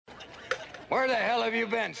Where the hell have you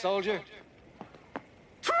been, soldier?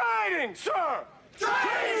 Training, sir!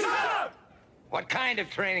 Training, sir! What kind of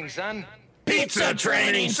training, son? Pizza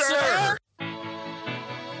training, sir!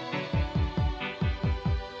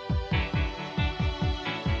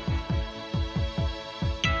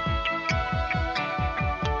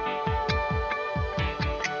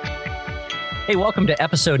 Hey, welcome to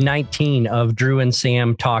episode 19 of Drew and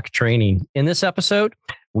Sam Talk Training. In this episode,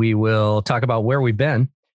 we will talk about where we've been.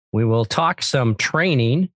 We will talk some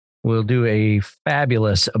training. We'll do a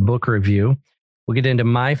fabulous book review. We'll get into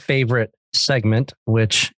my favorite segment,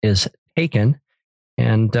 which is Taken.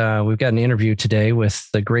 And we've got an interview today with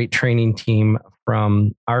the great training team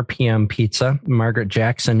from RPM Pizza. Margaret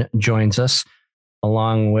Jackson joins us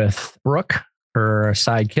along with Brooke, her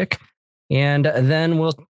sidekick. And then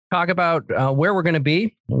we'll talk about where we're going to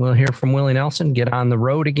be. We'll hear from Willie Nelson, get on the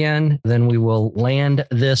road again. Then we will land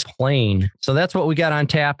this plane. So that's what we got on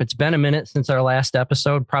tap. It's been a minute since our last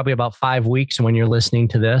episode, probably about 5 weeks when you're listening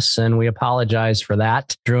to this. And we apologize for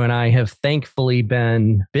that. Drew and I have thankfully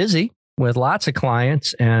been busy with lots of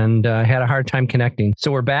clients and had a hard time connecting.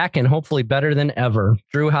 So we're back and hopefully better than ever.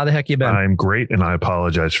 Drew, how the heck you been? I'm great. And I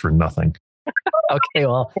apologize for nothing. Okay,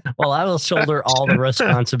 well, I will shoulder all the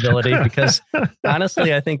responsibility because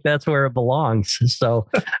honestly, I think that's where it belongs. So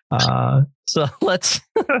let's.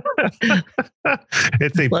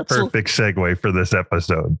 It's a perfect segue for this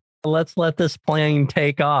episode. Let's let this plane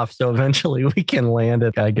take off so eventually we can land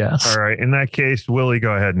it, I guess. All right. In that case, Willie,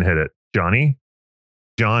 go ahead and hit it. Johnny.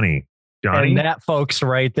 And that, folks,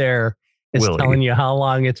 right there is Willie. Telling you how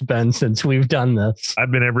long it's been since we've done this.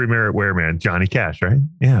 I've been everywhere man. Johnny Cash, right?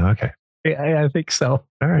 Yeah. Okay. I think so.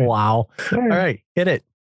 All right. Wow. All right. Hit it,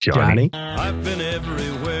 Johnny. I've been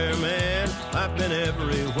everywhere, man. I've been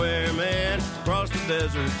everywhere, man. Across the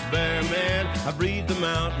deserts bare, man. I breathe the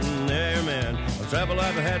mountain air, man. I've traveled,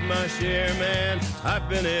 I've had my share, man. I've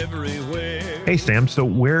been everywhere. Hey, Sam. So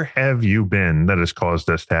where have you been that has caused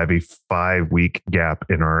us to have a 5-week gap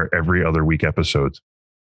in our every other week episodes?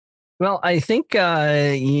 Well, I think,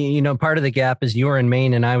 part of the gap is you were in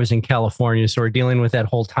Maine and I was in California. So we're dealing with that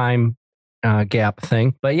whole time gap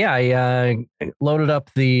thing. But yeah, I loaded up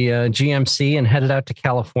the GMC and headed out to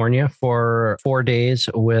California for 4 days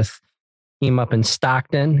with team up in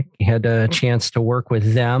Stockton. Had a chance to work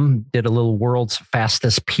with them, did a little world's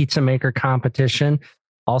fastest pizza maker competition.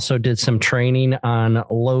 Also did some training on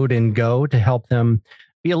load and go to help them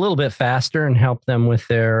be a little bit faster and help them with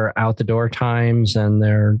their out the door times and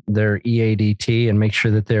their EADT and make sure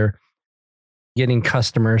that they're getting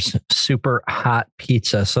customers super hot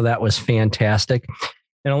pizza. So that was fantastic.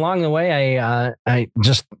 And along the way, I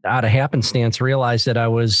just out of happenstance realized that I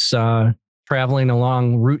was traveling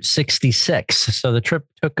along Route 66. So the trip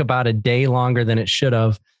took about a day longer than it should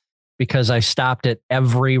have because I stopped at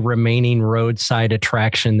every remaining roadside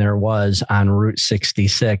attraction there was on Route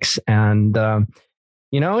 66. And,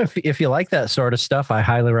 if you like that sort of stuff, I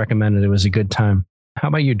highly recommend it. It was a good time. How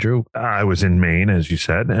about you, Drew? I was in Maine, as you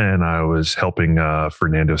said, and I was helping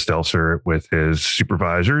Fernando Stelzer with his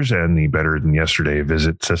supervisors and the Better Than Yesterday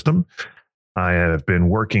visit system. I have been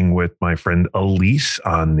working with my friend Elise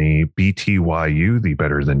on the BTYU, the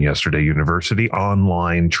Better Than Yesterday University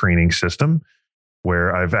online training system,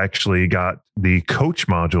 where I've actually got the coach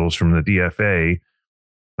modules from the DFA.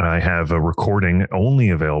 I have a recording only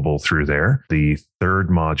available through there. The third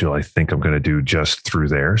module, I think I'm going to do just through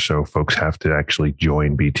there. So folks have to actually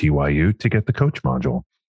join BTYU to get the coach module.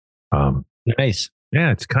 Nice. Yeah,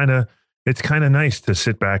 it's kind of nice to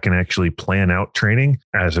sit back and actually plan out training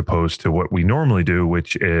as opposed to what we normally do,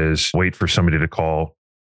 which is wait for somebody to call,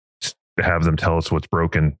 have them tell us what's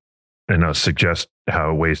broken and us suggest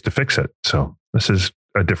ways to fix it. So this is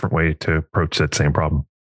a different way to approach that same problem.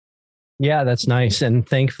 Yeah, that's nice. And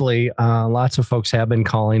thankfully, lots of folks have been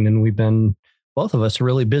calling and we've been, both of us,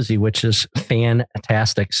 really busy, which is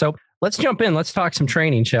fantastic. So let's jump in. Let's talk some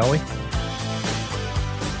training, shall we? I'm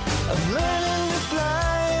learning to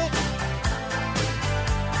fly,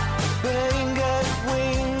 but I ain't got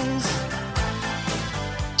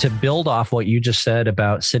wings. To build off what you just said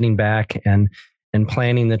about sitting back and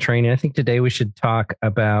planning the training, I think today we should talk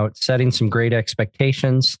about setting some great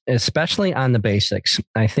expectations, especially on the basics.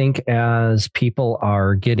 I think as people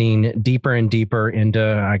are getting deeper and deeper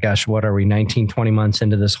into, what are we, 19, 20 months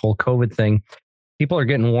into this whole COVID thing, people are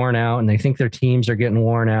getting worn out and they think their teams are getting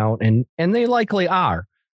worn out and they likely are.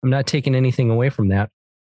 I'm not taking anything away from that.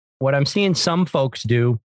 What I'm seeing some folks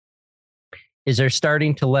do is they're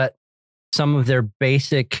starting to let some of their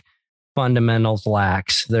basic fundamentals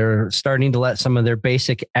lax. They're starting to let some of their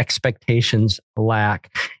basic expectations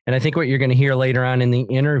lack. And I think what you're going to hear later on in the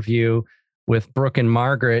interview with Brooke and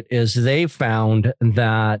Margaret is they found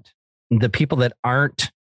that the people that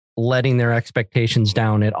aren't letting their expectations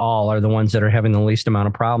down at all are the ones that are having the least amount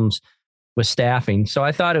of problems with staffing. So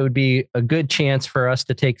I thought it would be a good chance for us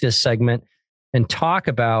to take this segment and talk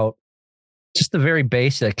about just the very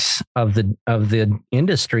basics of the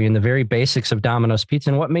industry and the very basics of Domino's Pizza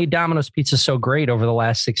and what made Domino's Pizza so great over the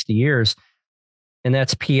last 60 years. And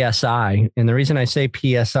that's PSI. And the reason I say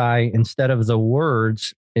PSI instead of the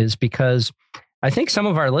words is because I think some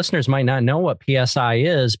of our listeners might not know what PSI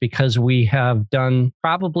is because we have done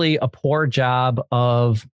probably a poor job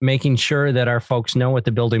of making sure that our folks know what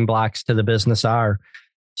the building blocks to the business are.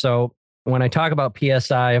 So when I talk about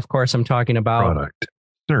PSI, of course, I'm talking about product,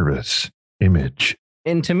 service, image.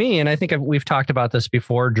 And to me, and I think we've talked about this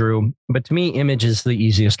before, Drew, but to me, image is the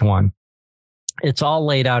easiest one. It's all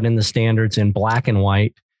laid out in the standards in black and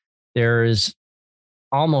white. There is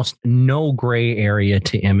almost no gray area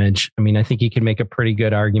to image. I mean, I think you can make a pretty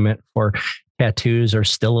good argument for tattoos are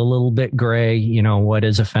still a little bit gray. You know, what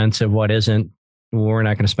is offensive, what isn't. We're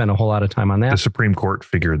not going to spend a whole lot of time on that. The Supreme Court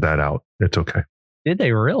figured that out. It's okay. Did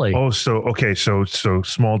they really? Oh, so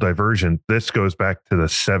small diversion. This goes back to the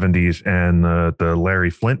 70s and the Larry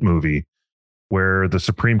Flint movie where the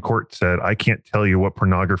Supreme Court said, I can't tell you what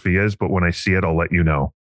pornography is, but when I see it, I'll let you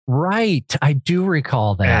know. Right. I do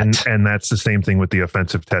recall that. And that's the same thing with the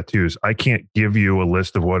offensive tattoos. I can't give you a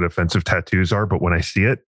list of what offensive tattoos are, but when I see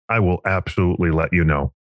it, I will absolutely let you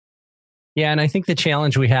know. Yeah. And I think the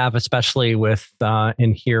challenge we have, especially with,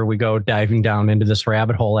 and here we go diving down into this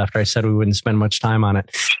rabbit hole after I said we wouldn't spend much time on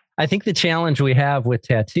it. I think the challenge we have with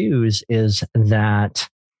tattoos is that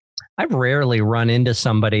I've rarely run into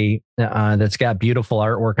somebody that's got beautiful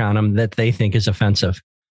artwork on them that they think is offensive.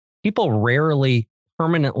 People rarely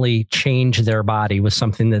permanently change their body with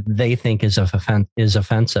something that they think is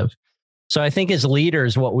offensive. So I think as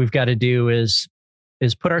leaders, what we've got to do is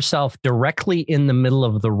put ourselves directly in the middle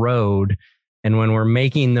of the road. And when we're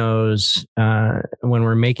making those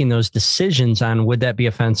decisions on would that be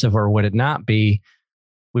offensive or would it not be,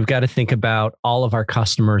 we've got to think about all of our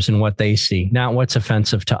customers and what they see, not what's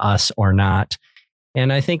offensive to us or not.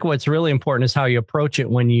 And I think what's really important is how you approach it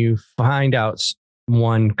when you find out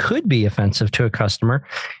one could be offensive to a customer.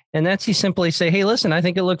 And that's you simply say, hey, listen, I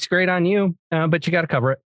think it looks great on you, but you got to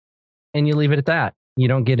cover it. And you leave it at that. You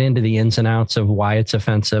don't get into the ins and outs of why it's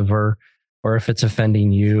offensive or if it's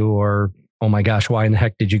offending you or, oh my gosh, why in the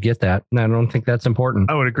heck did you get that? And I don't think that's important.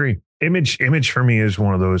 I would agree. Image for me is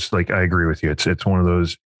one of those, like, I agree with you. It's one of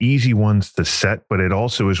those easy ones to set, but it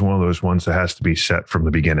also is one of those ones that has to be set from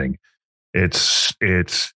the beginning. It's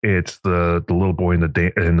the little boy in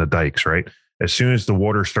the dikes, right? As soon as the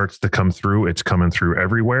water starts to come through, it's coming through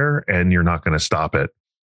everywhere and you're not going to stop it.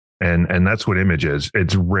 And that's what image is.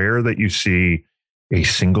 It's rare that you see a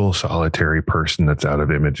single solitary person that's out of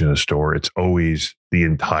image in a store. It's always the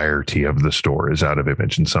entirety of the store is out of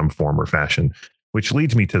image in some form or fashion, which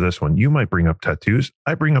leads me to this one. You might bring up tattoos.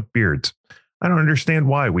 I bring up beards. I don't understand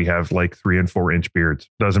why we have like 3 and 4 inch beards.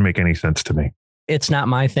 Doesn't make any sense to me. It's not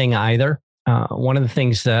my thing either. One of the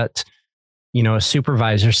things that, a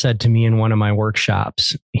supervisor said to me in one of my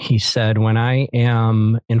workshops, he said, when I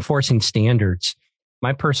am enforcing standards,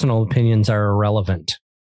 my personal opinions are irrelevant.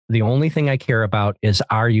 The only thing I care about is,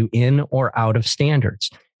 are you in or out of standards?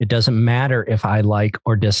 It doesn't matter if I like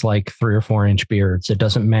or dislike 3 or 4 inch beards. It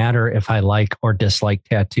doesn't matter if I like or dislike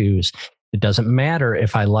tattoos. It doesn't matter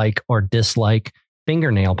if I like or dislike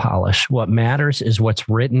fingernail polish. What matters is what's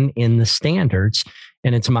written in the standards,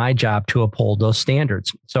 and it's my job to uphold those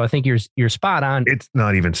standards. So I think you're spot on. It's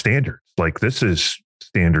not even standards. Like, this is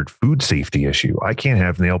standard food safety issue. I can't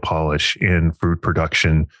have nail polish in food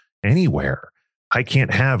production anywhere. I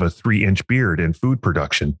can't have a 3 inch beard in food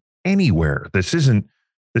production anywhere. This isn't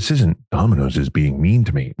Domino's is being mean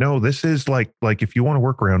to me. No, this is like if you want to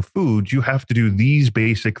work around food, you have to do these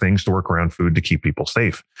basic things to work around food to keep people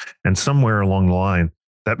safe. And somewhere along the line,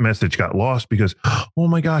 that message got lost because, oh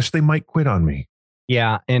my gosh, they might quit on me.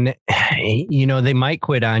 Yeah. And, they might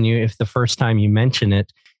quit on you if the first time you mention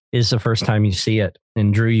it is the first time you see it.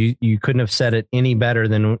 And Drew, you couldn't have said it any better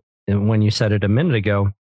than when you said it a minute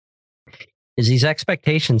ago, is these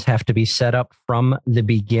expectations have to be set up from the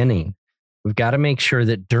beginning. We've got to make sure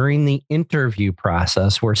that during the interview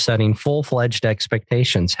process, we're setting full-fledged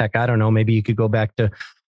expectations. Heck, I don't know, maybe you could go back to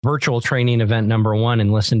virtual training event number 1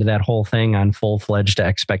 and listen to that whole thing on full-fledged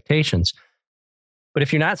expectations. But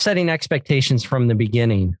if you're not setting expectations from the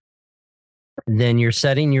beginning, then you're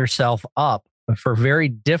setting yourself up for very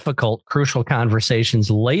difficult, crucial conversations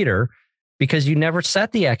later because you never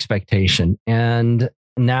set the expectation. And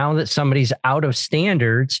now that somebody's out of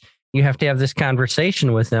standards, you have to have this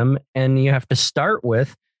conversation with them, and you have to start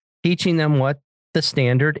with teaching them what the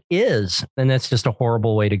standard is. And that's just a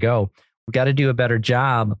horrible way to go. We've got to do a better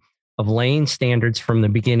job of laying standards from the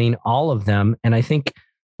beginning, all of them. And I think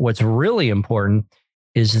what's really important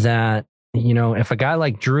is that, if a guy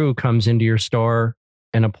like Drew comes into your store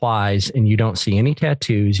and applies, and you don't see any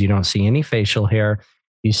tattoos, you don't see any facial hair,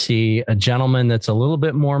 you see a gentleman that's a little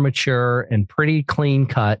bit more mature and pretty clean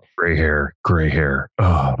cut. Gray hair.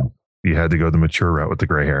 Oh, you had to go the mature route with the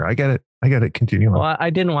gray hair. I get it. Continue on. Well, I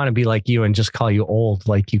didn't want to be like you and just call you old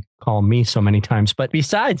like you call me so many times. But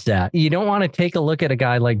besides that, you don't want to take a look at a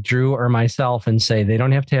guy like Drew or myself and say, they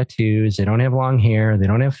don't have tattoos, they don't have long hair, they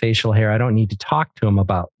don't have facial hair. I don't need to talk to them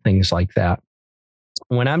about things like that.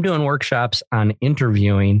 When I'm doing workshops on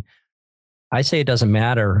interviewing, I say it doesn't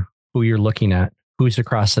matter who you're looking at, who's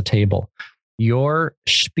across the table. Your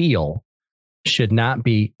spiel should not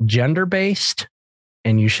be gender-based,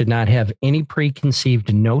 and you should not have any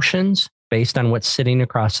preconceived notions based on what's sitting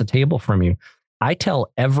across the table from you. I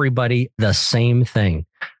tell everybody the same thing.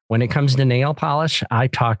 When it comes to nail polish, I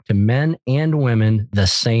talk to men and women the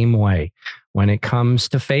same way. When it comes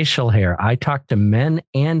to facial hair, I talk to men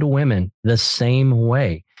and women the same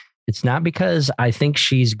way. It's not because I think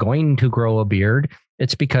she's going to grow a beard.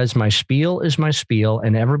 It's because my spiel is my spiel,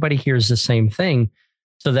 and everybody hears the same thing,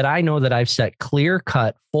 so that I know that I've set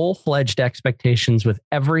clear-cut, full-fledged expectations with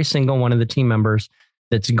every single one of the team members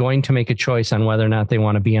that's going to make a choice on whether or not they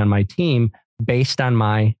want to be on my team based on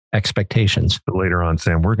my expectations. But later on,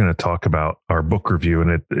 Sam, we're going to talk about our book review,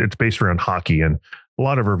 and it's based around hockey. And a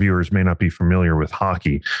lot of our viewers may not be familiar with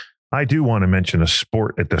hockey. I do want to mention a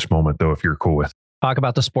sport at this moment, though, if you're cool with. Talk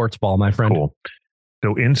about the sports ball, my friend. Cool.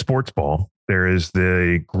 So in sports ball, there is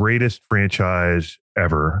the greatest franchise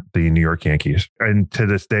ever, the New York Yankees. And to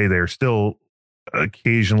this day, they're still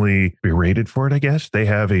occasionally berated for it, I guess. They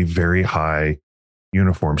have a very high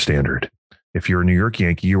uniform standard. If you're a New York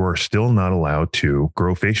Yankee, you are still not allowed to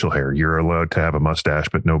grow facial hair. You're allowed to have a mustache,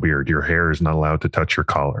 but no beard. Your hair is not allowed to touch your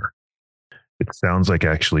collar. It sounds like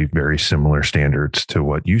actually very similar standards to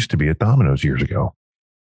what used to be at Domino's years ago.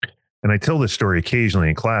 And I tell this story occasionally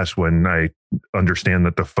in class when I understand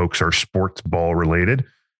that the folks are sports ball related.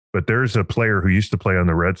 But there's a player who used to play on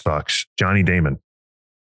the Red Sox, Johnny Damon.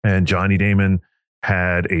 And Johnny Damon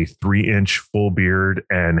had a 3-inch full beard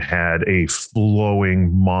and had a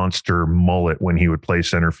flowing monster mullet when he would play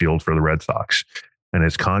center field for the Red Sox. And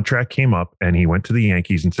his contract came up and he went to the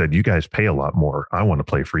Yankees and said, you guys pay a lot more. I want to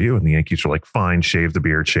play for you. And the Yankees were like, fine, shave the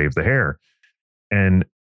beard, shave the hair. And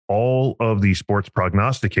all of the sports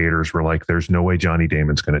prognosticators were like, there's no way Johnny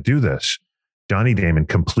Damon's going to do this. Johnny Damon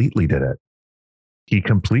completely did it. He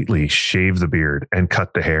completely shaved the beard and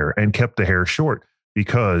cut the hair and kept the hair short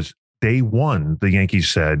because day one, the Yankees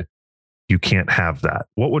said, you can't have that.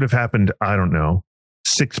 What would have happened? I don't know.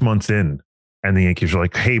 6 months in, and the Yankees were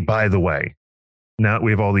like, hey, by the way, now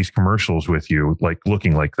we have all these commercials with you, like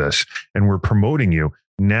looking like this, and we're promoting you.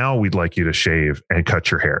 Now we'd like you to shave and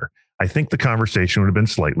cut your hair. I think the conversation would have been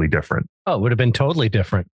slightly different. Oh, it would have been totally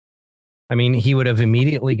different. I mean, he would have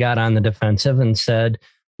immediately got on the defensive and said,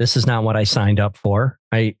 this is not what I signed up for.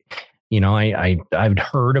 I've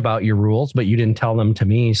heard about your rules, but you didn't tell them to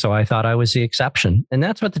me. So I thought I was the exception. And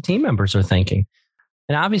that's what the team members are thinking.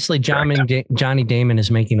 And obviously Johnny Damon is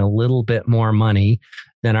making a little bit more money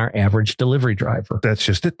than our average delivery driver. That's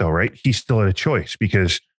just it though, right? He still had a choice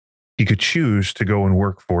because he could choose to go and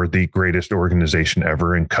work for the greatest organization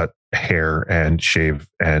ever and cut hair and shave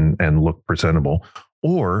and look presentable.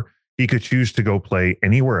 Or he could choose to go play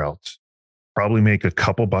anywhere else, probably make a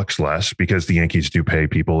couple bucks less because the Yankees do pay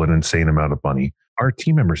people an insane amount of money. Our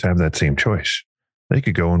team members have that same choice. They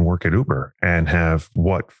could go and work at Uber and have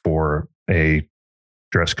what for a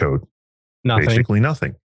dress code? Nothing. Basically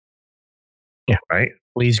nothing. Yeah. Right?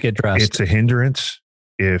 Please get dressed. It's a hindrance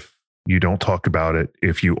if you don't talk about it,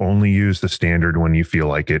 if you only use the standard when you feel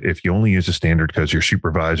like it, if you only use the standard because your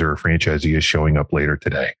supervisor or franchisee is showing up later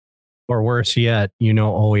today. Or worse yet,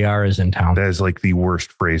 OER is in town. That is like the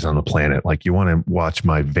worst phrase on the planet. Like, you want to watch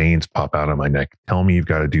my veins pop out of my neck. Tell me you've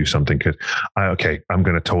got to do something because I'm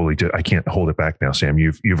going to totally do. I can't hold it back now, Sam.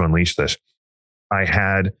 You've unleashed this. I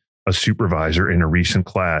had a supervisor in a recent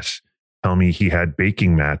class tell me he had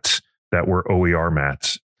baking mats that were OER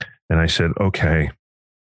mats. And I said, okay,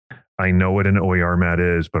 I know what an OER mat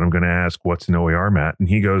is, but I'm going to ask, what's an OER mat? And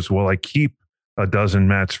he goes, well, I keep a dozen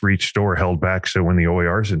mats for each store held back. So when the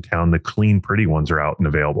OER's in town, the clean, pretty ones are out and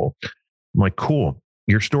available. I'm like, cool.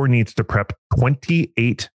 Your store needs to prep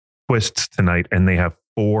 28 twists tonight and they have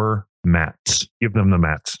 4 mats. Give them the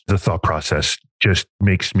mats. The thought process just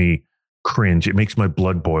makes me cringe. It makes my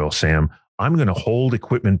blood boil, Sam. I'm going to hold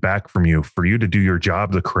equipment back from you for you to do your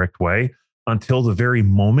job the correct way until the very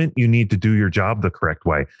moment you need to do your job the correct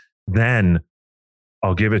way. Then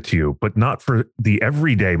I'll give it to you, but not for the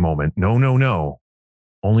everyday moment. No, no, no.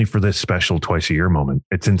 Only for this special twice a year moment.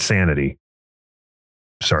 It's insanity.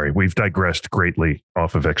 Sorry, we've digressed greatly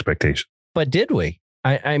off of expectation. But did we?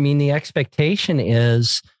 I mean, the expectation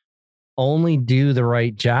is only do the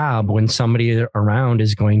right job when somebody around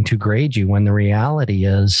is going to grade you, when the reality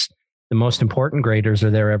is the most important graders are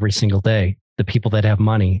there every single day. The people that have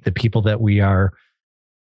money, the people that we are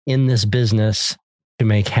in this business to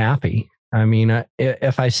make happy. I mean,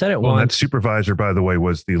 if I said it once. That supervisor, by the way,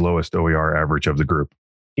 was the lowest OER average of the group.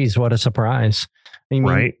 Geez, what a surprise. I mean,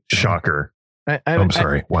 right? Shocker. I'm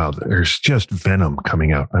sorry. Wow. There's just venom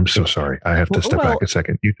coming out. I'm so sorry. I have to step back a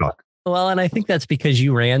second. You talk. Well, and I think that's because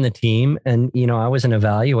you ran the team, and, you know, I was an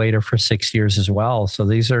evaluator for 6 years as well. So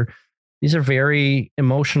these are very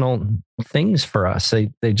emotional things for us.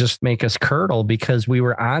 They just make us curdle because we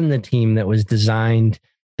were on the team that was designed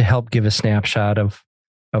to help give a snapshot of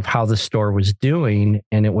how the store was doing.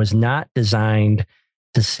 And it was not designed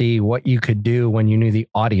to see what you could do when you knew the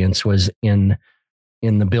audience was in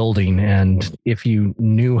the building. And if you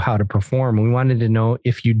knew how to perform, we wanted to know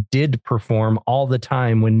if you did perform all the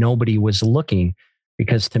time when nobody was looking,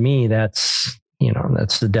 because to me, that's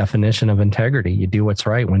the definition of integrity. You do what's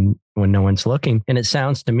right when no one's looking. And it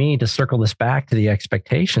sounds to me, to circle this back to the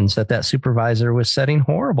expectations, that supervisor was setting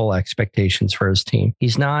horrible expectations for his team.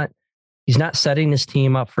 He's not setting his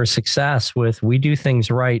team up for success with, we do things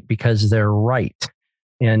right because they're right.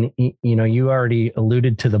 And, you know, you already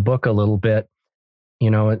alluded to the book a little bit.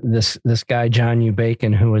 You know, this guy, John U.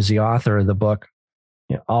 Bacon, who was the author of the book,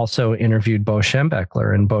 also interviewed Bo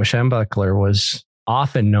Schembechler. And Bo Schembechler was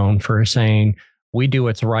often known for saying, we do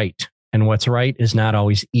what's right. And what's right is not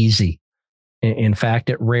always easy. In fact,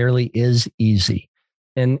 it rarely is easy.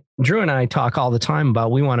 And Drew and I talk all the time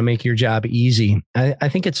about, we want to make your job easy. I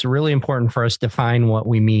think it's really important for us to define what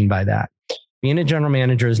we mean by that. Being a general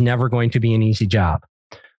manager is never going to be an easy job.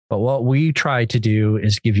 But what we try to do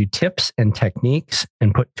is give you tips and techniques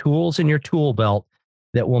and put tools in your tool belt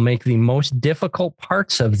that will make the most difficult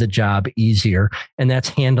parts of the job easier. And that's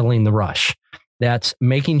handling the rush. That's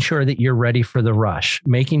making sure that you're ready for the rush,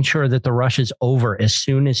 making sure that the rush is over as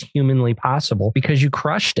soon as humanly possible because you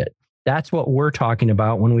crushed it. That's what we're talking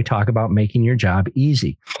about when we talk about making your job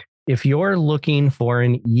easy. If you're looking for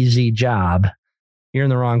an easy job, you're in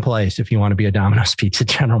the wrong place if you want to be a Domino's Pizza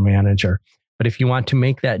general manager. But if you want to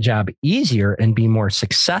make that job easier and be more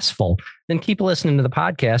successful, then keep listening to the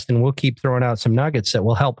podcast and we'll keep throwing out some nuggets that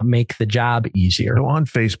will help make the job easier. So on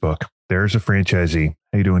Facebook, there's a franchisee.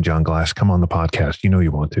 How you doing, John Glass? Come on the podcast. You know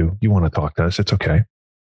you want to. You want to talk to us. It's okay.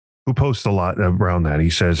 Who posts a lot around that.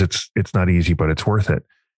 He says it's not easy, but it's worth it.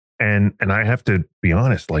 And I have to be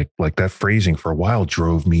honest, like that phrasing for a while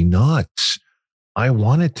drove me nuts. I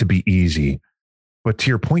want it to be easy. But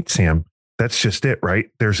to your point, Sam, that's just it, right?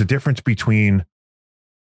 There's a difference between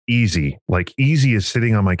easy, like easy is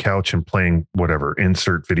sitting on my couch and playing whatever,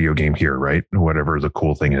 insert video game here, right? Whatever the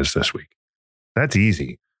cool thing is this week. That's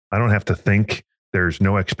easy. I don't have to think. There's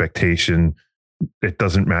no expectation. It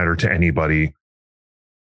doesn't matter to anybody.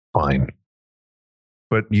 Fine.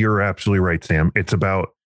 But you're absolutely right, Sam. It's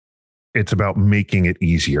about making it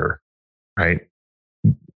easier, right?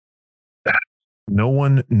 No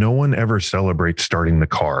one ever celebrates starting the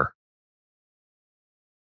car.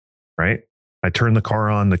 Right? I turn the car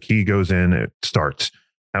on, the key goes in, it starts.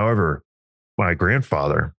 However, my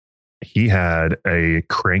grandfather, he had a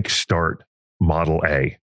crank start Model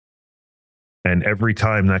A. And every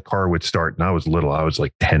time that car would start, and I was little, I was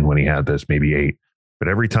like 10 when he had this, maybe 8. But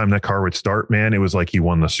every time that car would start, man, it was like he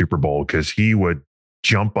won the Super Bowl because he would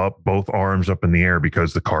jump up, both arms up in the air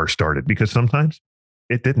because the car started. Because sometimes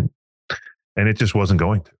it didn't. And it just wasn't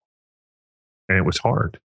going to. And it was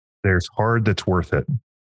hard. There's hard that's worth it.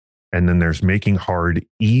 And then there's making hard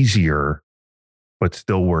easier, but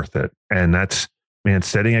still worth it. And that's, man,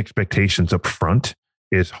 setting expectations up front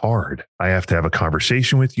is hard. I have to have a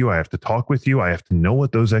conversation with you. I have to talk with you. I have to know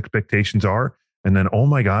what those expectations are. And then, oh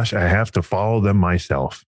my gosh, I have to follow them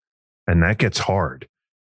myself. And that gets hard.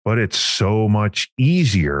 But it's so much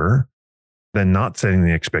easier than not setting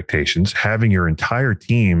the expectations, having your entire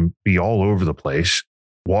team be all over the place,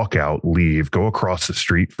 walk out, leave, go across the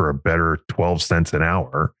street for a better 12 cents an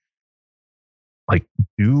hour. Like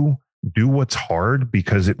do what's hard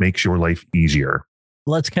because it makes your life easier.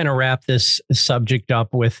 Let's kind of wrap this subject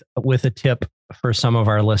up with a tip for some of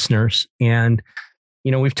our listeners. And,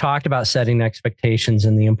 you know, we've talked about setting expectations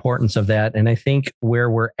and the importance of that. And I think where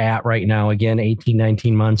we're at right now, again, 18,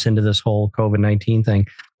 19 months into this whole COVID-19 thing,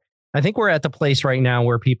 I think we're at the place right now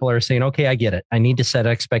where people are saying, okay, I get it. I need to set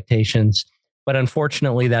expectations, but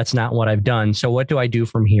unfortunately, that's not what I've done. So what do I do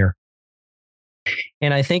from here?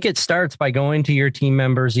 And I think it starts by going to your team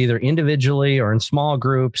members, either individually or in small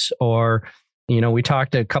groups, or, we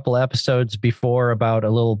talked a couple episodes before about a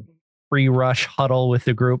little pre-rush huddle with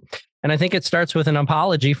the group. And I think it starts with an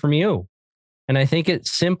apology from you. And I think it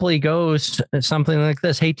simply goes something like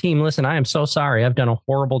this. Hey, team, listen, I am so sorry. I've done a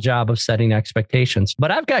horrible job of setting expectations, but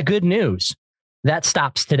I've got good news. That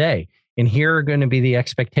stops today. And here are going to be the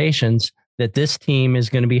expectations that this team is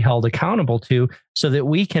going to be held accountable to, so that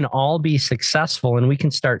we can all be successful and we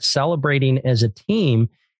can start celebrating as a team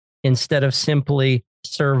instead of simply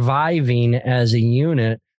surviving as a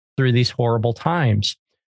unit through these horrible times.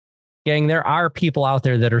 Gang, there are people out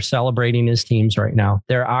there that are celebrating as teams right now.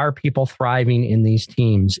 There are people thriving in these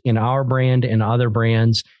teams, in our brand and other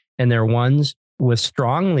brands. And they're ones with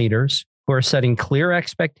strong leaders who are setting clear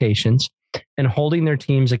expectations and holding their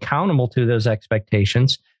teams accountable to those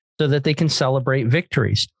expectations so that they can celebrate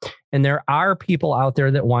victories. And there are people out there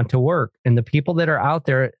that want to work. And the people that are out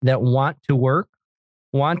there that want to work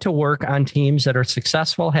on teams that are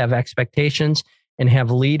successful, have expectations, and have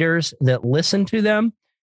leaders that listen to them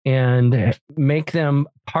and make them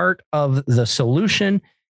part of the solution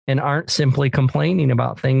and aren't simply complaining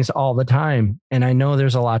about things all the time. And I know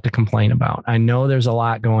there's a lot to complain about. I know there's a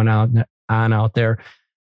lot going on out there.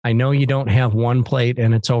 I know you don't have one plate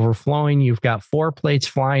and it's overflowing. You've got 4 plates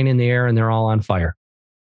flying in the air and they're all on fire.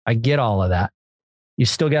 I get all of that. You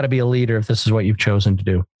still got to be a leader if this is what you've chosen to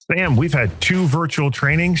do. Sam, we've had 2 virtual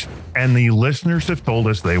trainings and the listeners have told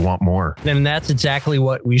us they want more. And that's exactly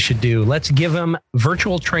what we should do. Let's give them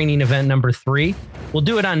virtual training event number 3. We'll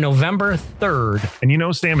do it on November 3rd.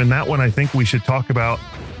 And Sam, in that one, I think we should talk about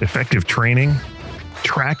effective training,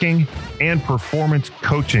 tracking, and performance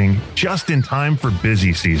coaching just in time for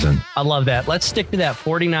busy season. I love that. Let's stick to that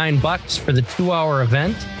 $49 for the 2-hour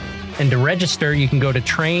event. And to register, you can go to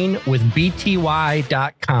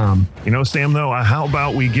trainwithbty.com. Sam, though, how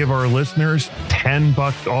about we give our listeners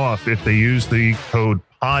 $10 off if they use the code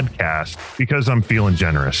podcast, because I'm feeling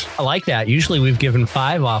generous. I like that. Usually we've given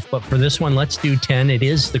 5 off, but for this one, let's do 10. It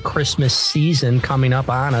is the Christmas season coming up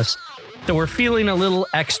on us, so we're feeling a little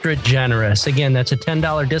extra generous. Again, that's a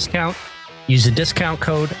 $10 discount. Use the discount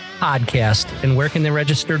code podcast. And where can they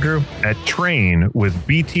register, Drew? At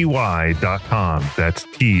trainwithbty.com. That's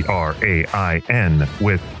TRAIN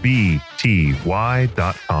with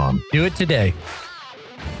BTY.com. Do it today.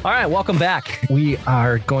 All right, welcome back. We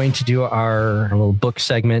are going to do our little book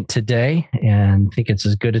segment today, and I think it's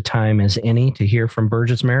as good a time as any to hear from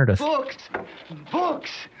Burgess Meredith. Books,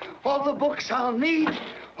 all the books I'll need,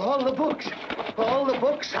 all the books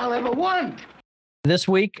I'll ever want. This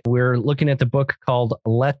week, we're looking at the book called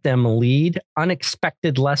Let Them Lead,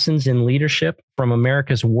 Unexpected Lessons in Leadership from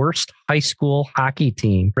America's Worst High School Hockey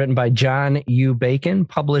Team, written by John U. Bacon,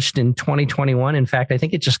 published in 2021. In fact, I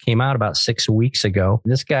think it just came out about 6 weeks ago.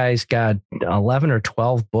 This guy's got 11 or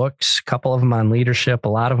 12 books, a couple of them on leadership, a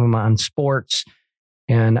lot of them on sports.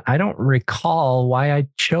 And I don't recall why I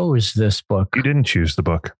chose this book. You didn't choose the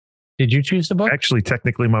book. Did you choose the book? Actually,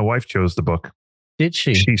 technically, my wife chose the book. Did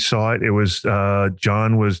she? She saw it. It was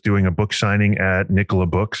John was doing a book signing at Nicola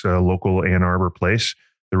Books, a local Ann Arbor place.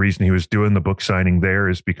 The reason he was doing the book signing there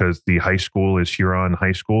is because the high school is Huron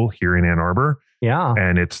High School here in Ann Arbor. Yeah.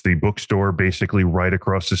 And it's the bookstore basically right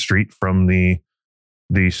across the street from the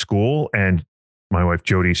school. And my wife,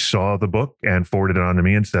 Jody, saw the book and forwarded it on to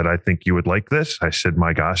me and said, I think you would like this. I said,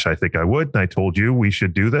 my gosh, I think I would. And I told you we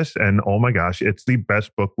should do this. And oh my gosh, it's the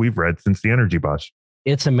best book we've read since The Energy Bus.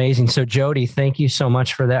 It's amazing. So, Jody, thank you so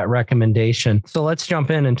much for that recommendation. So let's jump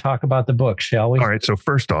in and talk about the book, shall we? All right. So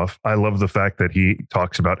first off, I love the fact that he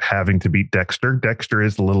talks about having to beat Dexter. Dexter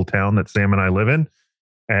is the little town that Sam and I live in.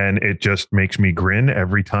 And it just makes me grin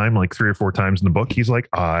every time, like 3 or 4 times in the book. He's like,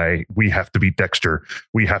 we have to beat Dexter.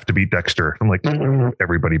 We have to beat Dexter. I'm like,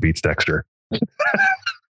 everybody beats Dexter.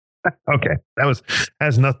 Okay.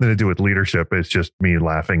 Has nothing to do with leadership. It's just me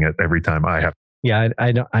laughing at every time I have. Yeah,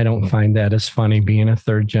 I don't find that as funny, being a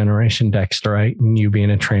 3rd generation Dexterite and you being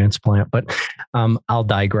a transplant, but I'll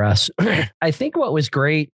digress. I think what was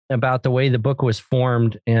great about the way the book was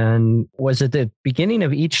formed and was at the beginning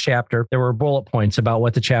of each chapter, there were bullet points about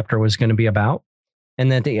what the chapter was going to be about.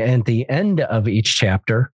 And then at the end of each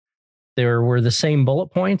chapter, there were the same bullet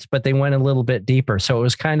points, but they went a little bit deeper. So it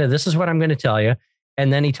was kind of, this is what I'm going to tell you.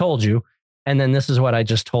 And then he told you. And then this is what I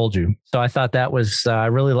just told you. So I thought that was, I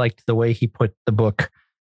really liked the way he put the book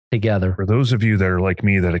together. For those of you that are like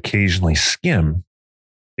me that occasionally skim,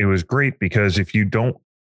 it was great because if you don't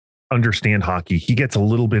understand hockey. He gets a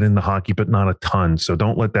little bit into hockey, but not a ton. So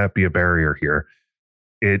don't let that be a barrier here.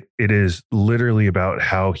 It is literally about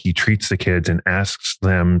how he treats the kids and asks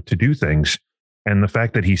them to do things. And the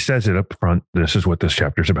fact that he says it up front, this is what this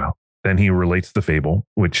chapter's about. Then he relates the fable,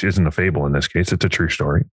 which isn't a fable in this case, it's a true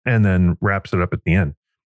story, and then wraps it up at the end.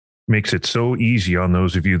 Makes it so easy on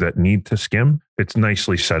those of you that need to skim. It's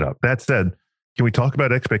nicely set up. That said, can we talk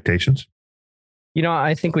about expectations?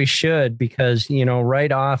 I think we should, because,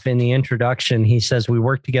 right off in the introduction, he says we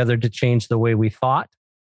worked together to change the way we thought,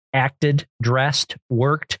 acted, dressed,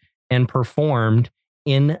 worked, and performed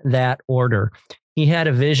in that order. He had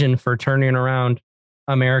a vision for turning around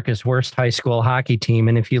America's worst high school hockey team.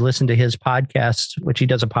 And if you listen to his podcasts, which he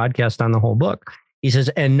does a podcast on the whole book, he says,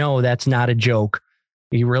 and no, that's not a joke.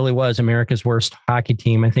 He really was America's worst hockey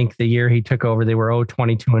team. I think the year he took over, they were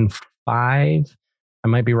 22-5. I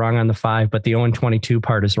might be wrong on the 5, but the 0-22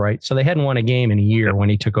 part is right. So they hadn't won a game in a year when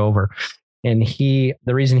he took over. And the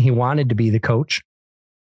reason he wanted to be the coach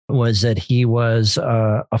was that he was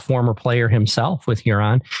a former player himself with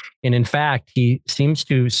Huron. And in fact, he seems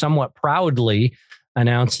to somewhat proudly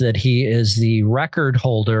announce that he is the record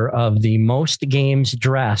holder of the most games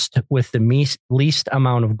dressed with the least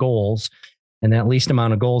amount of goals. And that least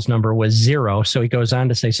amount of goals number was 0. So he goes on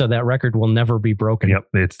to say, so that record will never be broken. Yep.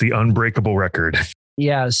 It's the unbreakable record.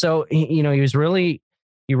 Yeah. So,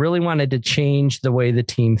 he really wanted to change the way the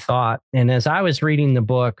team thought. And as I was reading the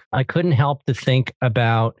book, I couldn't help to think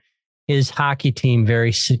about his hockey team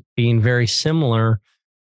being very similar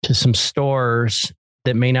to some stores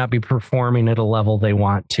that may not be performing at a level they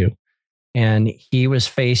want to. And he was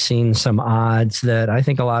facing some odds that I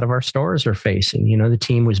think a lot of our stores are facing. The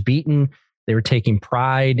team was beaten. They were taking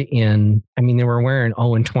pride in, they were wearing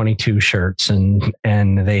 0-22 shirts and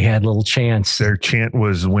they had little chants. Their chant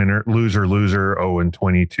was winner, loser,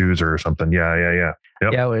 0-22s or something. Yeah.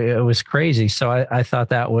 Yep. Yeah, it was crazy. So I thought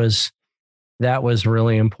that was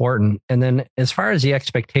really important. And then as far as the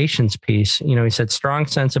expectations piece, he said strong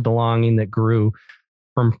sense of belonging that grew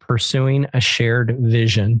from pursuing a shared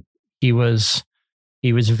vision. He was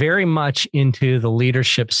very much into the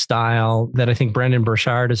leadership style that I think Brendan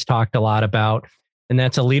Burchard has talked a lot about. And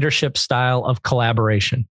that's a leadership style of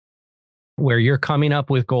collaboration where you're coming up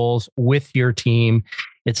with goals with your team.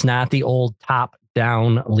 It's not the old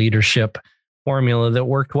top-down leadership formula that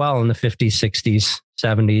worked well in the 50s, 60s,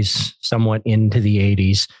 70s, somewhat into the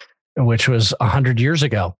 80s, which was 100 years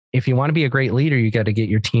ago. If you want to be a great leader, you got to get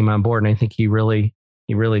your team on board. And I think he really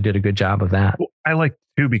did a good job of that. I like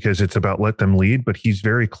too, because it's about let them lead, but he's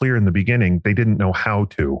very clear in the beginning. They didn't know how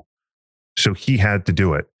to. So he had to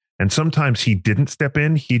do it. And sometimes he didn't step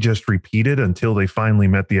in. He just repeated until they finally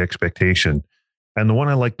met the expectation. And the one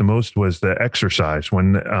I liked the most was the exercise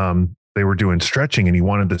when they were doing stretching and he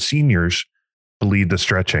wanted the seniors to lead the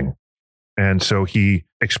stretching. And so he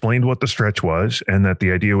explained what the stretch was and that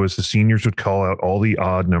the idea was the seniors would call out all the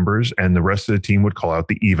odd numbers and the rest of the team would call out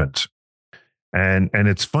the evens. And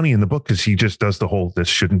it's funny in the book because he just does the whole, this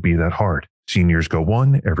shouldn't be that hard. Seniors go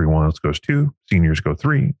 1, everyone else goes 2, seniors go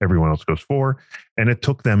 3, everyone else goes 4. And it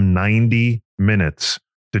took them 90 minutes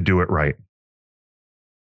to do it right.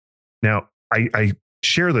 Now, I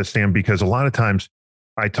share this, Sam, because a lot of times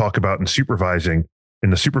I talk about in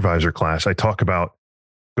the supervisor class, I talk about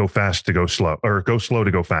go fast to go slow or go slow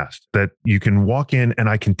to go fast, that you can walk in and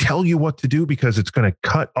I can tell you what to do because it's going to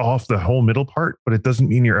cut off the whole middle part, but it doesn't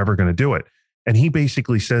mean you're ever going to do it. And he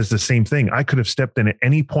basically says the same thing. I could have stepped in at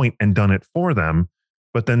any point and done it for them,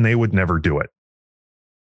 but then they would never do it.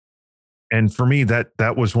 And for me,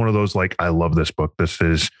 that was one of those, like, I love this book. This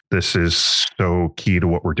is so key to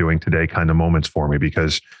what we're doing today kind of moments for me,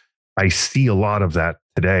 because I see a lot of that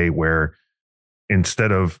today where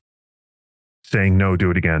instead of saying, no,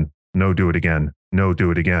 do it again, no, do it again, no,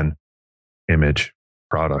 do it again, image,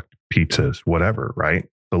 product, pizzas, whatever, right?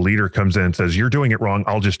 The leader comes in and says, you're doing it wrong.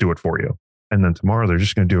 I'll just do it for you. And then tomorrow they're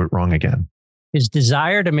just going to do it wrong again. His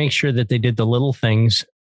desire to make sure that they did the little things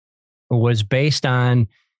was based on,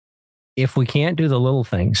 if we can't do the little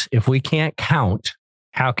things, if we can't count,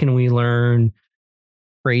 how can we learn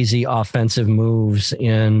crazy offensive moves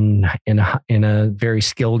in a very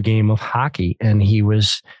skilled game of hockey? And he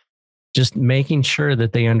was just making sure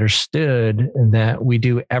that they understood that we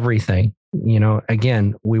do everything.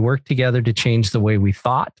 Again, we work together to change the way we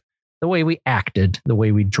thought, the way we acted, the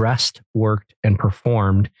way we dressed, worked, and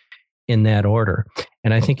performed in that order.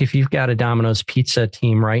 And I think if you've got a Domino's Pizza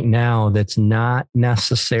team right now that's not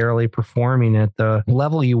necessarily performing at the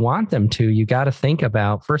level you want them to, you got to think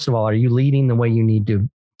about, first of all, are you leading the way you need to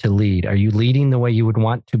lead? Are you leading the way you would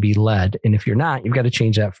want to be led? And if you're not, you've got to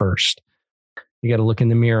change that first. You got to look in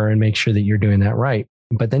the mirror and make sure that you're doing that right.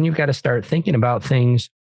 But then you've got to start thinking about things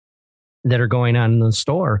that are going on in the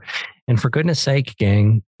store. And for goodness sake,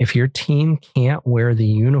 gang, if your team can't wear the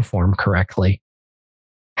uniform correctly,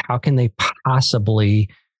 how can they possibly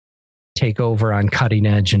take over on cutting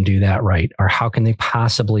edge and do that right? Or how can they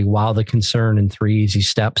possibly wow the concern in 3 easy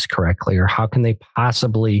steps correctly? Or how can they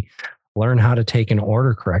possibly learn how to take an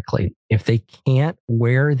order correctly? If they can't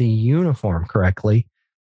wear the uniform correctly,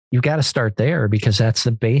 you've got to start there, because that's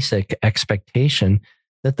the basic expectation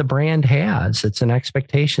that the brand has. It's an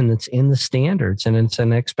expectation that's in the standards, and it's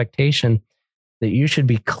an expectation that you should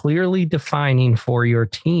be clearly defining for your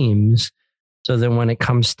teams, so that when it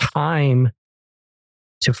comes time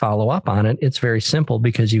to follow up on it, it's very simple,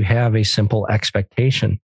 because you have a simple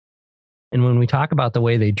expectation. And when we talk about the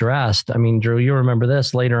way they dressed, I mean, Drew, you remember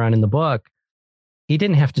this later on in the book, he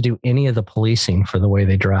didn't have to do any of the policing for the way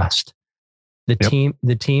they dressed.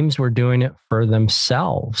 The teams were doing it for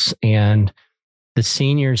themselves. And the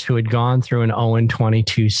seniors who had gone through an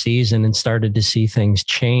 0-22 season and started to see things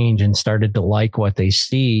change and started to like what they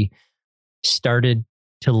see, started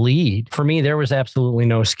to lead. For me, there was absolutely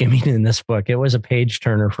no skimming in this book. It was a page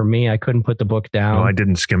turner for me. I couldn't put the book down. No, I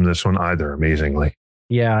didn't skim this one either, amazingly.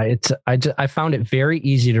 Yeah, I found it very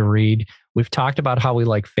easy to read. We've talked about how we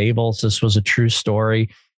like fables. This was a true story.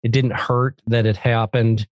 It didn't hurt that it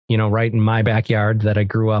happened, right in my backyard that I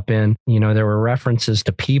grew up in. There were references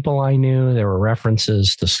to people I knew. There were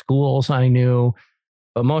references to schools I knew.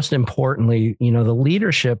 But most importantly, the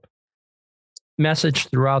leadership message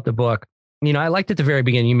throughout the book. I liked at the very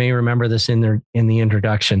beginning, you may remember this in the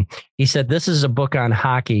introduction. He said, this is a book on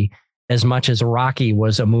hockey as much as Rocky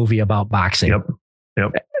was a movie about boxing.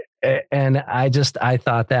 Yep. And I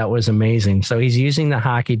thought that was amazing. So he's using the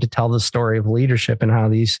hockey to tell the story of leadership and how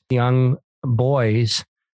these young boys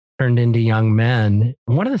turned into young men.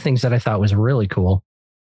 One of the things that I thought was really cool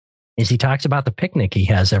is he talks about the picnic he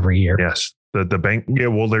has every year. Yes. The bank. Yeah.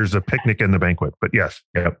 Well, there's a picnic and the banquet, but yes.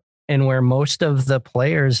 Yep. And where most of the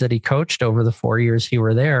players that he coached over the 4 years he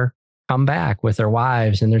were there come back with their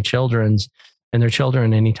wives and their children.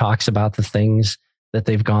 And he talks about the things that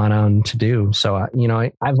they've gone on to do. So,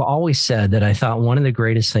 I've always said that I thought one of the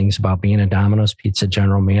greatest things about being a Domino's Pizza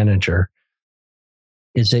general manager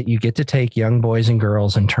is that you get to take young boys and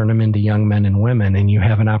girls and turn them into young men and women, and you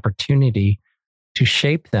have an opportunity to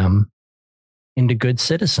shape them into good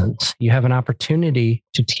citizens. You have an opportunity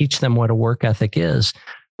to teach them what a work ethic is,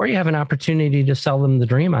 or you have an opportunity to sell them the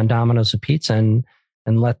dream on Domino's Pizza and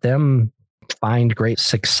let them find great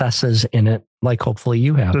successes in it, like hopefully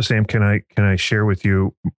you have. So Sam, can I share with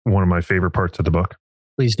you one of my favorite parts of the book?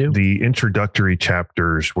 Please do. The introductory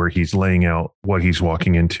chapters where he's laying out what he's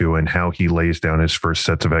walking into and how he lays down his first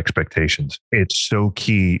sets of expectations. It's so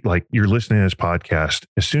key. Like, you're listening to this podcast,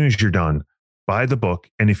 as soon as you're done, buy the book.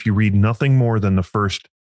 And if you read nothing more than the first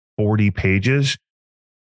 40 pages,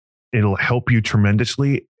 it'll help you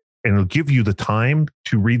tremendously. And it'll give you the time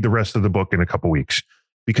to read the rest of the book in a couple weeks,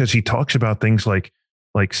 because he talks about things like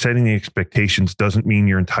setting the expectations doesn't mean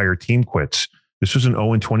your entire team quits. This was an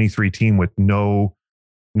 0-23 team with no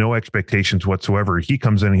expectations whatsoever. He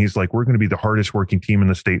comes in and he's like, we're going to be the hardest working team in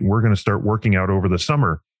the state, and we're going to start working out over the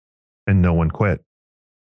summer. And no one quit.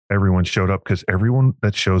 Everyone showed up, because everyone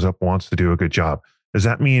that shows up wants to do a good job. Does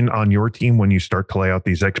that mean on your team, when you start to lay out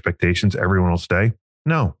these expectations, everyone will stay?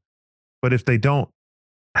 No. But if they don't,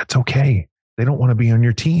 that's okay. They don't want to be on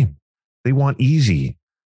your team. They want easy.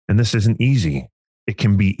 And this isn't easy. It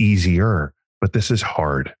can be easier, but this is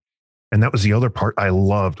hard. And that was the other part I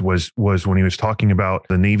loved was when he was talking about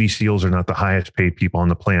the Navy SEALs are not the highest paid people on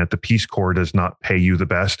the planet. The Peace Corps does not pay you the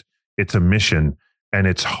best. It's a mission, and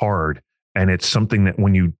it's hard. And it's something that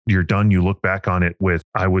when you're done, you look back on it with,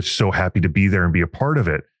 I was so happy to be there and be a part of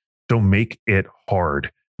it. So make it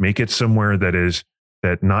hard. Make it somewhere that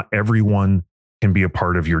not everyone can be a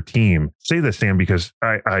part of your team. Say this, Sam, because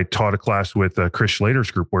I taught a class with Chris Schlater's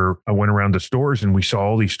group where I went around the stores and we saw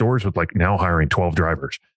all these stores with like now hiring 12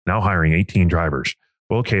 drivers, now hiring 18 drivers.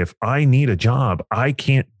 Well, okay, if I need a job, I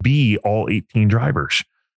can't be all 18 drivers.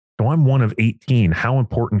 So I'm one of 18. How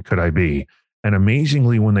important could I be? And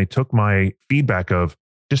amazingly, when they took my feedback of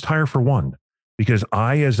just hire for one, because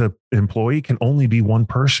I, as an employee, can only be one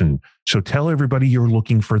person. So tell everybody you're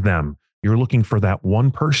looking for them. You're looking for that one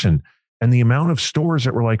person. And the amount of stores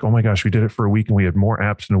that were like, oh my gosh, we did it for a week and we had more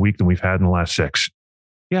apps in a week than we've had in the last 6.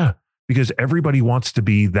 Yeah, because everybody wants to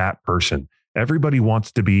be that person. Everybody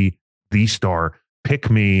wants to be the star.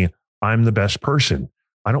 Pick me. I'm the best person.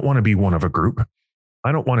 I don't want to be one of a group.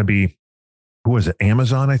 I don't want to be, who was it?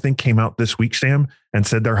 Amazon, I think, came out this week, Sam, and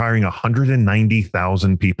said they're hiring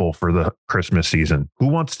 190,000 people for the Christmas season. Who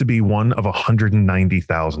wants to be one of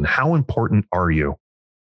 190,000? How important are you?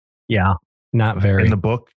 Yeah, not very. In the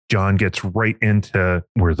book, John gets right into,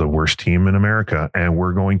 we're the worst team in America, and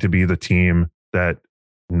we're going to be the team that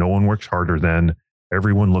no one works harder than.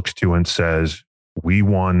 Everyone looks to and says, we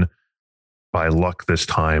won by luck this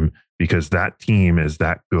time because that team is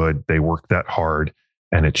that good. They work that hard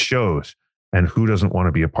and it shows. And who doesn't want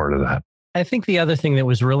to be a part of that? I think the other thing that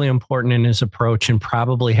was really important in his approach and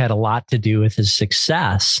probably had a lot to do with his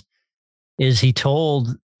success is he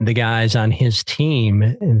told the guys on his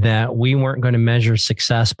team that we weren't going to measure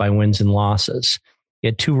success by wins and losses. He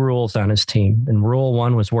had 2 rules on his team. And rule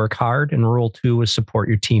 1 was work hard. And rule 2 was support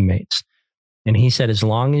your teammates. And he said, as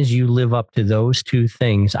long as you live up to those 2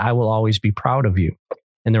 things, I will always be proud of you.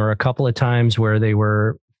 And there were a couple of times where they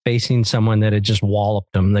were facing someone that had just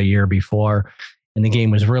walloped them the year before. And the game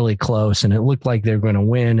was really close and it looked like they were going to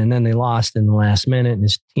win. And then they lost in the last minute and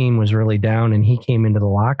his team was really down. And he came into the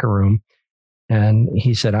locker room and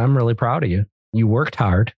he said, I'm really proud of you. You worked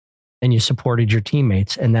hard and you supported your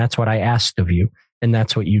teammates. And that's what I asked of you. And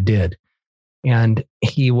that's what you did. And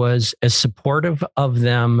he was as supportive of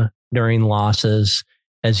them during losses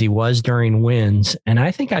as he was during wins. And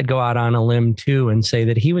I think I'd go out on a limb too and say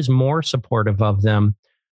that he was more supportive of them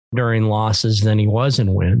during losses than he was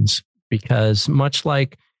in wins, because much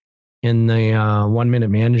like in the 1 Minute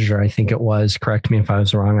Manager, I think it was, correct me if I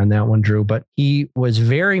was wrong on that one, Drew, but he was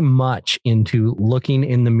very much into looking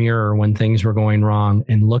in the mirror when things were going wrong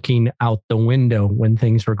and looking out the window when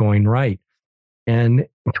things were going right. And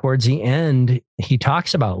towards the end, he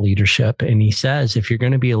talks about leadership and he says, if you're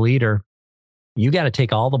going to be a leader, you got to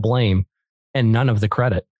take all the blame and none of the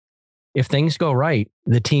credit. If things go right,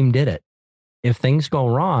 the team did it. If things go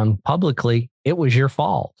wrong publicly, it was your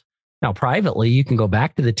fault. Now, privately, you can go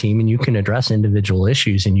back to the team and you can address individual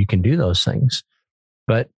issues and you can do those things.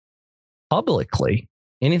 But publicly,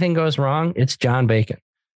 anything goes wrong, it's John Bacon.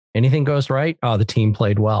 Anything goes right, oh, the team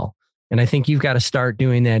played well. And I think you've got to start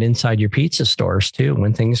doing that inside your pizza stores too.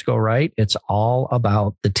 When things go right, it's all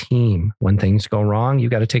about the team. When things go wrong, you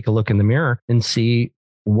got to take a look in the mirror and see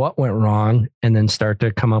what went wrong and then start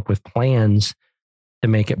to come up with plans to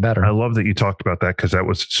make it better. I love that you talked about that because that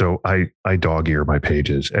was so I dog ear my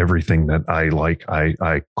pages. Everything that I like,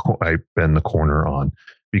 I bend the corner on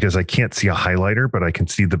because I can't see a highlighter, but I can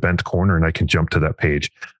see the bent corner and I can jump to that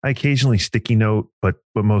page. I occasionally sticky note, but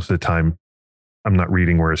most of the time I'm not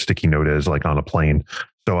reading where a sticky note is, like on a plane.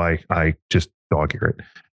 So I just dog ear it.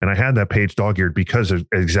 And I had that page dog eared because of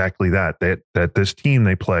exactly that this team,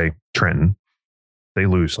 they play Trenton. They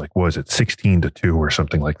lose, like, was it 16-2 or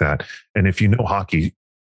something like that? And if you know hockey,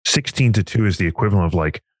 16-2 is the equivalent of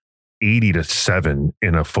like 80-7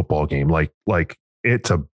 in a football game. Like it's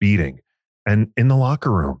a beating. And in the locker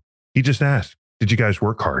room, he just asked, did you guys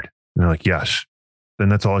work hard? And they're like, yes. Then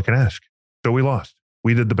that's all I can ask. So we lost.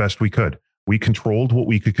 We did the best we could. We controlled what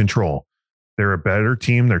we could control. They're a better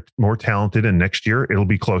team. They're more talented. And next year it'll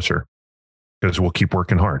be closer because we'll keep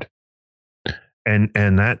working hard. And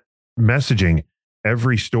that messaging,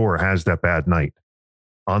 every store has that bad night.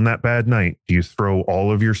 On that bad night, do you throw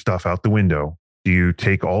all of your stuff out the window? Do you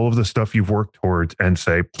take all of the stuff you've worked towards and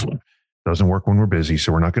say, doesn't work when we're busy,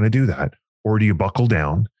 so we're not going to do that? Or do you buckle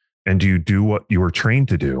down and do you do what you were trained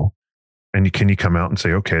to do? And can you come out and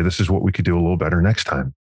say, okay, this is what we could do a little better next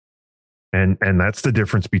time? And that's the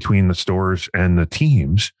difference between the stores and the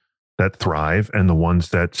teams that thrive and the ones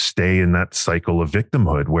that stay in that cycle of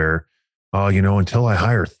victimhood where, until I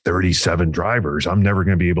hire 37 drivers, I'm never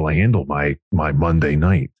going to be able to handle my Monday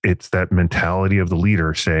night. It's that mentality of the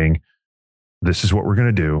leader saying, this is what we're going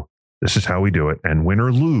to do. This is how we do it. And win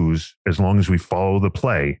or lose, as long as we follow the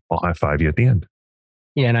play, I'll high five you at the end.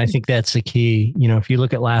 Yeah. And I think that's the key. If you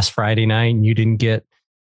look at last Friday night and you didn't get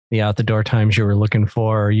the out the door times you were looking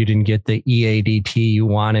for, or you didn't get the EADT you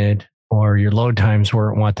wanted, or your load times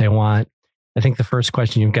weren't what they want, I think the first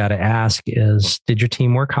question you've got to ask is, did your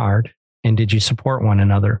team work hard? And did you support one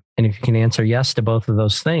another? And if you can answer yes to both of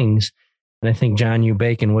those things, and I think John U.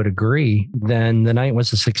 Bacon would agree, then the night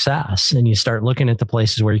was a success. And you start looking at the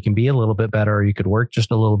places where you can be a little bit better, or you could work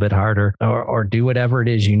just a little bit harder, or do whatever it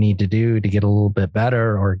is you need to do to get a little bit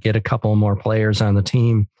better, or get a couple more players on the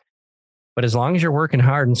team. But as long as you're working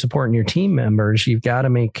hard and supporting your team members, you've got to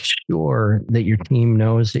make sure that your team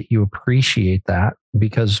knows that you appreciate that.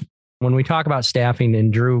 Because when we talk about staffing,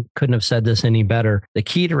 and Drew couldn't have said this any better, the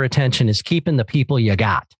key to retention is keeping the people you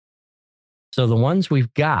got. So the ones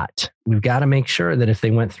we've got to make sure that if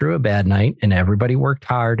they went through a bad night and everybody worked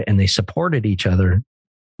hard and they supported each other,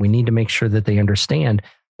 we need to make sure that they understand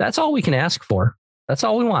that's all we can ask for. That's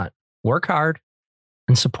all we want. Work hard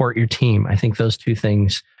and support your team. I think those two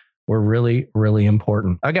things were really, really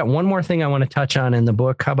important. I got one more thing I want to touch on in the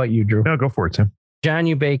book. How about you, Drew? No, go for it, Tim. John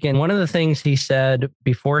U. Bacon, one of the things he said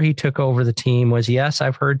before he took over the team was, yes,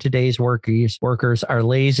 I've heard today's workers are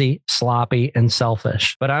lazy, sloppy, and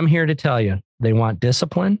selfish. But I'm here to tell you, they want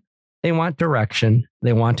discipline, they want direction,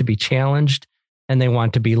 they want to be challenged, and they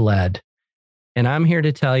want to be led. And I'm here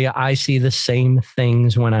to tell you, I see the same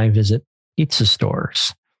things when I visit pizza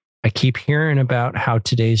stores. I keep hearing about how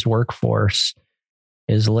today's workforce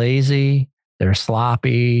is lazy, they're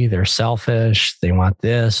sloppy, they're selfish, they want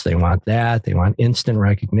this, they want that, they want instant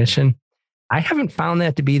recognition. I haven't found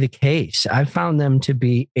that to be the case. I've found them to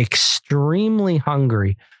be extremely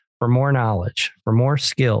hungry for more knowledge, for more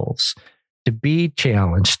skills, to be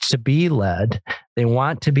challenged, to be led. They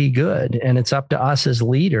want to be good. And it's up to us as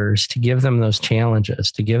leaders to give them those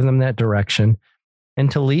challenges, to give them that direction,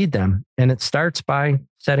 and to lead them. And it starts by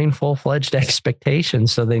setting full-fledged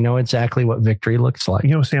expectations so they know exactly what victory looks like.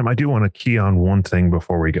 You know, Sam, I do want to key on one thing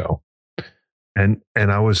before we go. And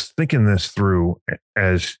I was thinking this through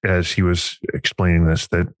as he was explaining this,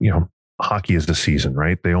 that, you know, hockey is the season,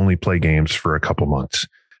 right? They only play games for a couple months.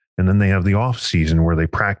 And then they have the off season where they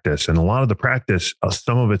practice. And a lot of the practice,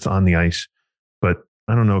 some of it's on the ice. But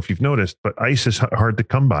I don't know if you've noticed, but ice is hard to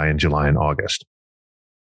come by in July and August.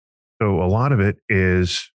 So a lot of it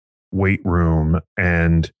is weight room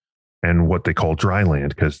and what they call dry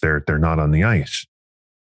land, because they're not on the ice.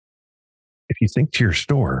 If you think to your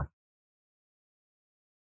store,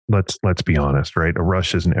 let's be honest, right? A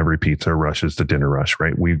rush isn't every pizza. A rush is the dinner rush,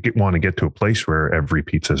 right? We want to get to a place where every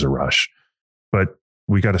pizza is a rush, but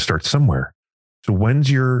we got to start somewhere. So when's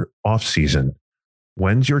your off season?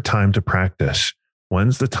 When's your time to practice?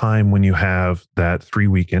 When's the time when you have that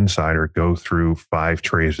 3-week insider go through 5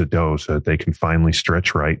 trays of dough so that they can finally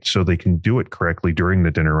stretch right, so they can do it correctly during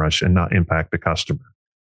the dinner rush and not impact the customer?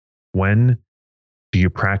 When do you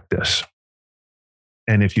practice?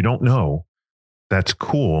 And if you don't know, that's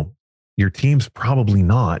cool. Your team's probably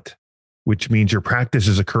not, which means your practice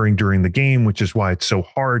is occurring during the game, which is why it's so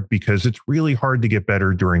hard, because it's really hard to get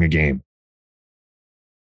better during a game.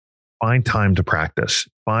 Find time to practice.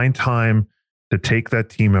 Find time to take that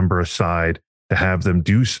team member aside, to have them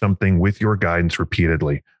do something with your guidance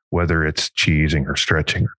repeatedly, whether it's cheesing or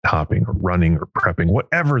stretching or topping or running or prepping,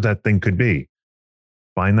 whatever that thing could be.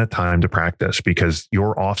 Find that time to practice, because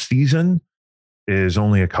your off season is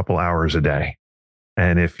only a couple hours a day.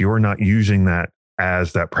 And if you're not using that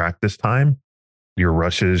as that practice time, your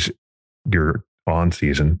rushes, your on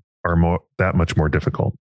season are that much more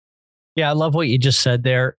difficult. Yeah, I love what you just said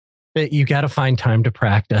there. You got to find time to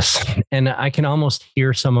practice. And I can almost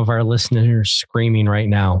hear some of our listeners screaming right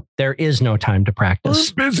now. There is no time to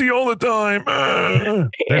practice. I'm busy all the time.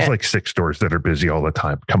 There's like 6 stores that are busy all the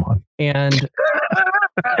time. Come on. And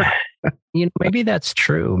maybe that's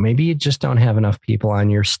true. Maybe you just don't have enough people on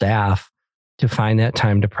your staff to find that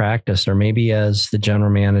time to practice. Or maybe as the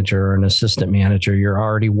general manager or an assistant manager, you're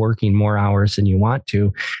already working more hours than you want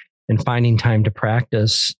to. And finding time to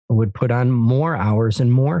practice would put on more hours and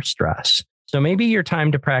more stress. So maybe your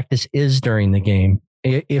time to practice is during the game.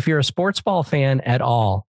 If you're a sports ball fan at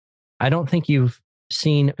all, I don't think you've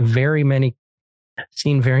seen very many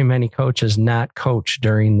coaches not coach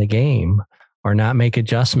during the game or not make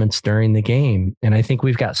adjustments during the game. And I think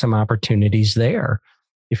we've got some opportunities there.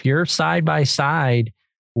 If you're side by side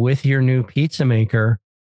with your new pizza maker,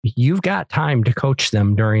 you've got time to coach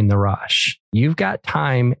them during the rush. You've got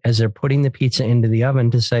time as they're putting the pizza into the oven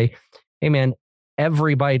to say, hey man,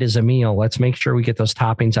 every bite is a meal. Let's make sure we get those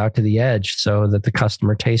toppings out to the edge so that the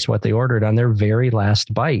customer tastes what they ordered on their very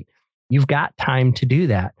last bite. You've got time to do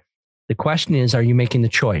that. The question is, are you making the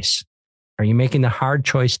choice? Are you making the hard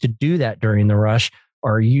choice to do that during the rush?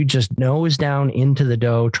 Or are you just nose down into the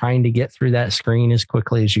dough, trying to get through that screen as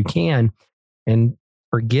quickly as you can and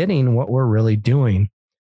forgetting what we're really doing,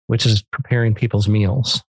 which is preparing people's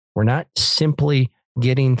meals? We're not simply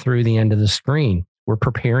getting through the end of the screen. We're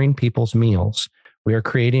preparing people's meals. We are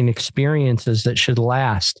creating experiences that should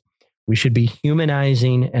last. We should be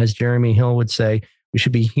humanizing, as Jeremy Hill would say, we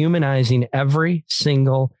should be humanizing every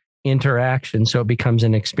single interaction so it becomes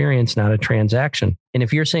an experience, not a transaction. And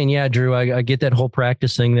if you're saying, yeah, Drew, I get that whole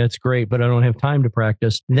practice thing, that's great, but I don't have time to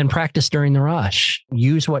practice, then practice during the rush.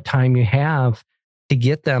 Use what time you have to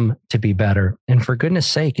get them to be better. And for goodness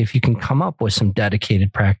sake, if you can come up with some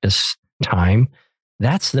dedicated practice time,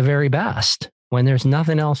 that's the very best. When there's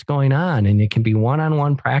nothing else going on and it can be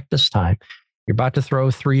one-on-one practice time. You're about to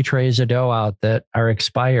throw 3 trays of dough out that are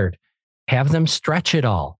expired. Have them stretch it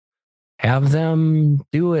all. Have them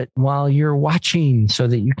do it while you're watching so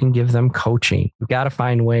that you can give them coaching. You've got to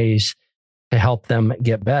find ways to help them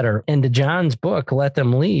get better. And to John's book, Let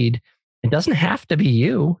Them Lead, It doesn't have to be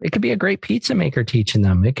you. It could be a great pizza maker teaching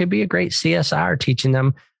them. It could be a great CSR teaching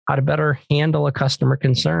them how to better handle a customer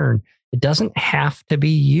concern. It doesn't have to be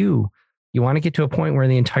you. You want to get to a point where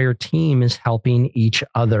the entire team is helping each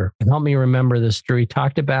other. And help me remember this, Drew. He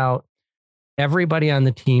talked about everybody on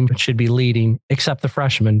the team should be leading except the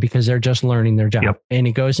freshmen because they're just learning their job. Yep. And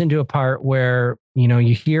he goes into a part where,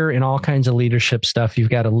 you hear in all kinds of leadership stuff, you've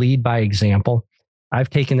got to lead by example. I've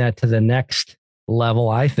taken that to the next level,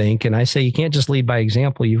 I think. And I say, you can't just lead by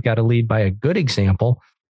example. You've got to lead by a good example.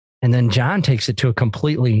 And then John takes it to a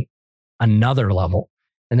completely another level.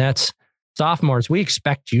 And that's sophomores. We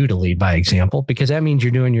expect you to lead by example because that means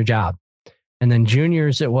you're doing your job. And then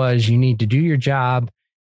juniors, it was, you need to do your job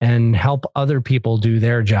and help other people do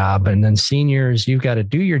their job. And then seniors, you've got to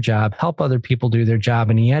do your job, help other people do their job.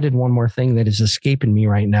 And he added one more thing that is escaping me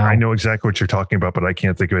right now. I know exactly what you're talking about, but I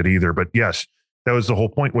can't think of it either. But yes, that was the whole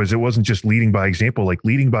point. Was it wasn't just leading by example. Like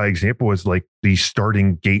leading by example was like the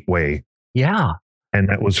starting gateway. Yeah. And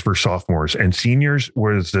that was for sophomores. And seniors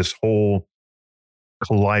was this whole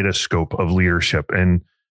kaleidoscope of leadership. And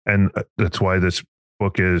that's why this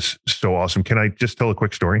book is so awesome. Can I just tell a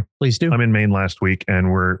quick story? Please do. I'm in Maine last week, and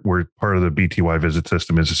we're part of the BTY visit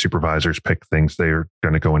system. Is the supervisors pick things they are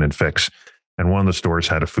going to go in and fix. And one of the stores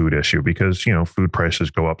had a food issue because, food prices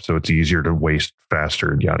go up. So it's easier to waste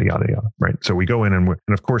faster and yada, yada, yada. Right. So we go in and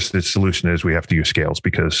of course the solution is we have to use scales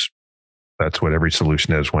because that's what every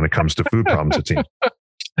solution is when it comes to food problems, it seems.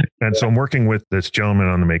 And so I'm working with this gentleman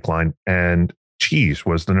on the make line, and cheese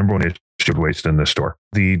was the number one issue of waste in this store.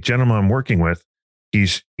 The gentleman I'm working with,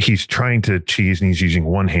 he's trying to cheese and he's using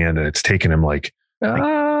one hand, and it's taking him like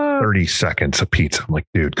 30 seconds a pizza. I'm like,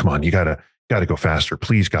 dude, come on, you gotta go faster.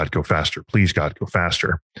 Please, God, go faster. Please, God, go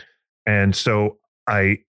faster. And so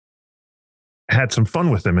I had some fun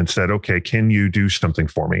with him and said, okay, can you do something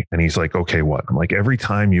for me? And he's like, okay, what? I'm like, every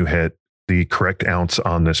time you hit the correct ounce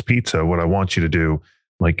on this pizza, what I want you to do,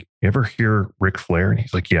 like, you ever hear Ric Flair? And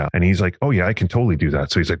he's like, yeah. And he's like, oh yeah, I can totally do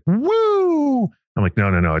that. So he's like, woo. I'm like,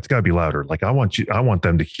 no, it's gotta be louder. Like, I want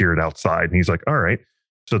them to hear it outside. And he's like, all right.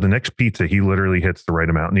 So the next pizza, he literally hits the right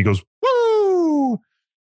amount and he goes, woo.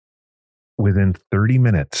 Within 30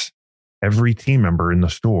 minutes, every team member in the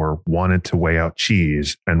store wanted to weigh out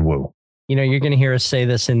cheese and woo. You're going to hear us say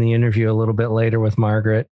this in the interview a little bit later with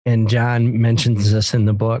Margaret, and John mentions this in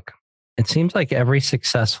the book. It seems like every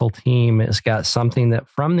successful team has got something that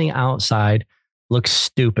from the outside looks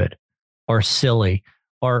stupid or silly,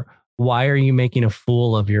 or why are you making a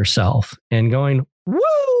fool of yourself? And going,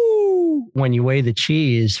 woo, when you weigh the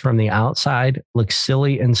cheese from the outside looks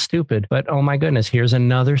silly and stupid. But oh my goodness, here's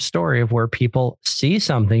another story of where people see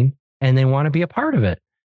something and they want to be a part of it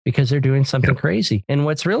because they're doing something crazy. And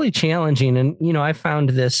what's really challenging, and I found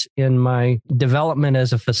this in my development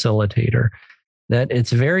as a facilitator, that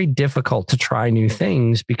it's very difficult to try new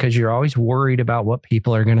things because you're always worried about what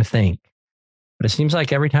people are going to think. But it seems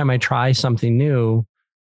like every time I try something new,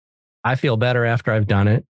 I feel better after I've done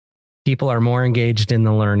it. People are more engaged in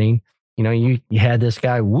the learning. You had this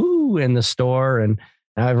guy woo in the store, and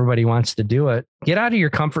now everybody wants to do it. Get out of your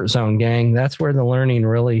comfort zone, gang. That's where the learning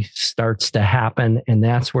really starts to happen. And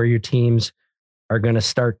that's where your teams are going to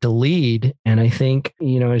start to lead. And I think,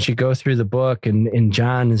 as you go through the book, and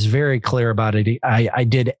John is very clear about it, I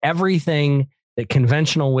did everything that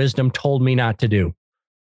conventional wisdom told me not to do.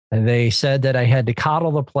 And they said that I had to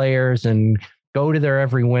coddle the players and go to their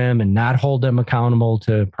every whim and not hold them accountable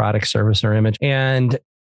to product, service, or image. And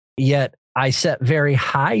yet I set very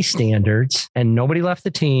high standards and nobody left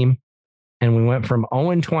the team. And we went from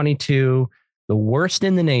 0-22, the worst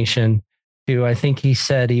in the nation, to, I think he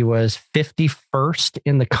said he was 51st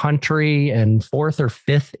in the country and 4th or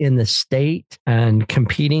 5th in the state, and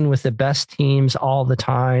competing with the best teams all the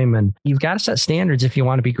time. And you've got to set standards if you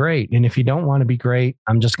want to be great. And if you don't want to be great,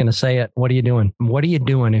 I'm just going to say it. What are you doing? What are you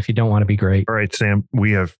doing if you don't want to be great? All right, Sam,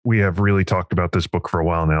 we have really talked about this book for a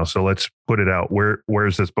while now. So let's put it out.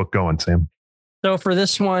 Where's this book going, Sam? So for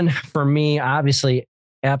this one, for me, obviously,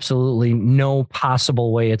 absolutely no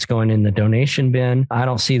possible way it's going in the donation bin. I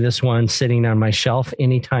don't see this one sitting on my shelf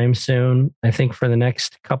anytime soon. I think for the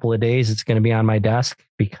next couple of days, it's going to be on my desk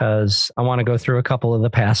because I want to go through a couple of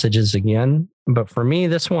the passages again. But for me,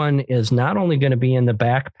 this one is not only going to be in the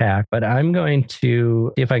backpack, but I'm going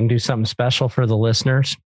to see if I can do something special for the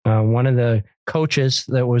listeners. One of the coaches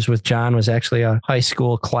that was with John was actually a high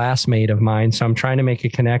school classmate of mine. So I'm trying to make a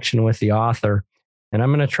connection with the author. And I'm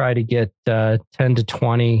going to try to get 10 to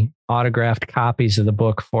 20 autographed copies of the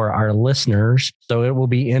book for our listeners. So it will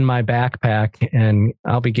be in my backpack, and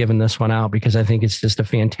I'll be giving this one out because I think it's just a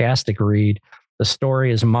fantastic read. The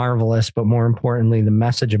story is marvelous, but more importantly, the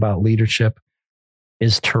message about leadership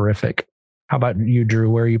is terrific. How about you, Drew?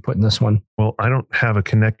 Where are you putting this one? Well, I don't have a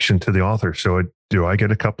connection to the author. So do I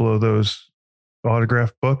get a couple of those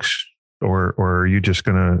autographed books or are you just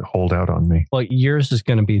going to hold out on me? Well, yours is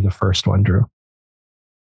going to be the first one, Drew.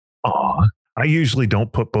 Aw, I usually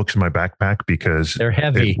don't put books in my backpack because they're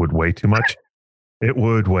heavy. It would weigh too much. It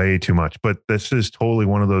would weigh too much. But this is totally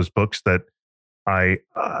one of those books that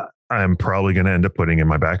I'm probably going to end up putting in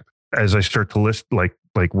my back as I start to list, like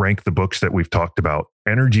rank the books that we've talked about.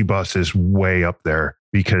 Energy Bus is way up there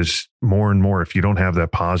because more and more, if you don't have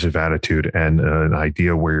that positive attitude and an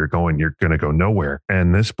idea where you're going to go nowhere.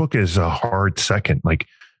 And this book is a hard second. Like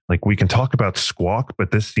we can talk about Squawk,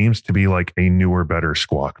 but this seems to be like a newer, better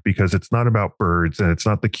Squawk because it's not about birds and it's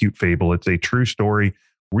not the cute fable. It's a true story,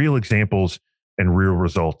 real examples and real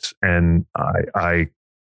results. And I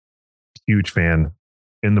huge fan.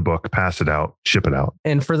 In the book, pass it out, ship it out.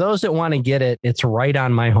 And for those that want to get it, it's right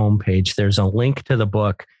on my homepage. There's a link to the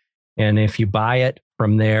book. And if you buy it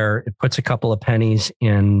from there, it puts a couple of pennies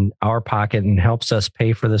in our pocket and helps us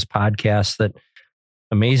pay for this podcast that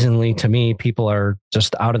amazingly to me, people are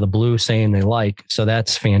just out of the blue saying they like. So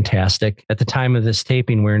that's fantastic. At the time of this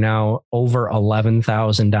taping, we're now over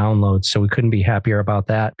 11,000 downloads. So we couldn't be happier about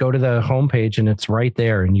that. Go to the homepage and it's right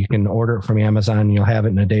there and you can order it from Amazon and you'll have it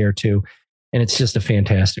in a day or two. And it's just a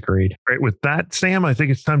fantastic read. Right. With that, Sam, I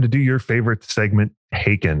think it's time to do your favorite segment,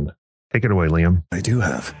 Taken. Take it away, Liam. I do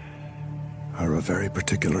have a very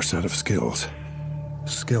particular set of skills.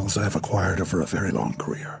 Skills I've acquired over a very long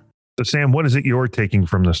career. So, Sam, what is it you're taking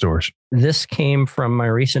from the stores? This came from my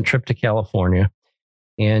recent trip to California.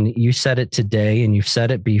 And you said it today and you've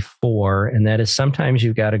said it before. And that is sometimes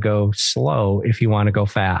you've got to go slow if you want to go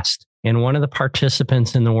fast. And one of the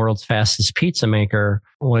participants in the world's fastest pizza maker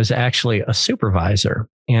was actually a supervisor.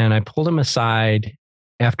 And I pulled him aside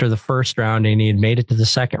after the first round and he had made it to the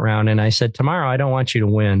second round. And I said, tomorrow, I don't want you to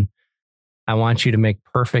win. I want you to make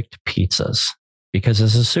perfect pizzas because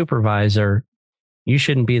as a supervisor, you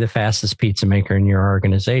shouldn't be the fastest pizza maker in your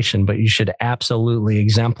organization, but you should absolutely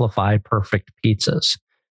exemplify perfect pizzas.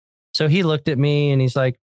 So he looked at me and he's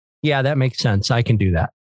like, yeah, that makes sense. I can do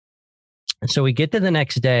that. So we get to the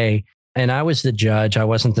next day and I was the judge. I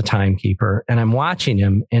wasn't the timekeeper and I'm watching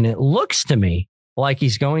him and it looks to me like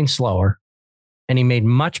he's going slower and he made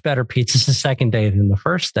much better pizzas the second day than the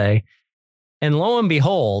first day. And lo and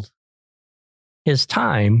behold, his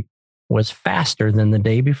time was faster than the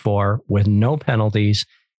day before with no penalties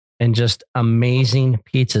and just amazing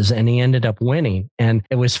pizzas. And he ended up winning. And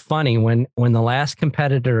it was funny when the last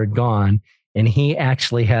competitor had gone, and he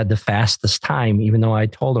actually had the fastest time, even though I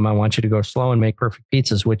told him, I want you to go slow and make perfect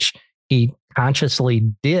pizzas, which he consciously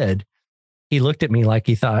did. He looked at me like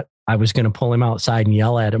he thought I was going to pull him outside and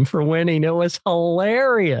yell at him for winning. It was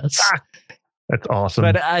hilarious. That's awesome.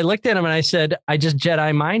 But I looked at him and I said, I just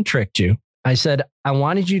Jedi mind tricked you. I said, I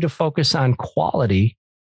wanted you to focus on quality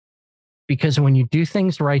because when you do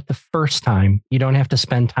things right the first time, you don't have to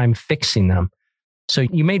spend time fixing them. So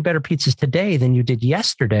you made better pizzas today than you did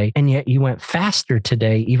yesterday. And yet you went faster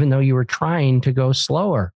today, even though you were trying to go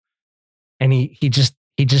slower. And he just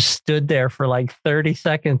stood there for like 30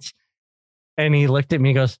 seconds. And he looked at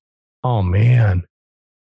me and goes, oh man,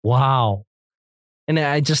 wow. And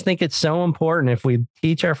I just think it's so important. If we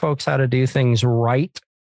teach our folks how to do things right,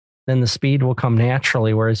 then the speed will come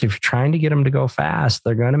naturally. Whereas if you're trying to get them to go fast,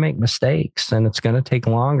 they're going to make mistakes and it's going to take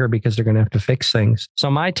longer because they're going to have to fix things.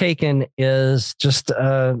 So my taken is just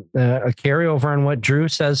a carryover on what Drew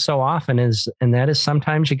says so often and that is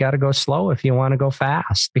sometimes you got to go slow if you want to go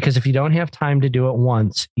fast, because if you don't have time to do it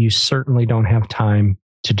once, you certainly don't have time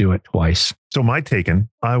to do it twice. So my taken,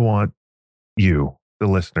 I want you, the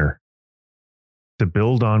listener, to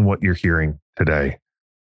build on what you're hearing today.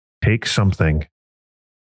 Take something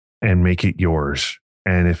and make it yours.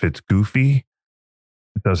 And if it's goofy,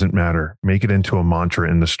 it doesn't matter. Make it into a mantra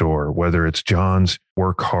in the store, whether it's John's,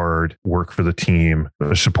 work hard, work for the team,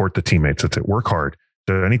 support the teammates. That's it. Work hard.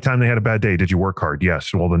 So anytime they had a bad day, did you work hard?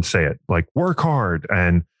 Yes. Well, then say it, like work hard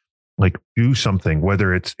and like do something,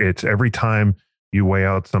 whether it's every time you weigh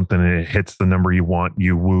out something and it hits the number you want,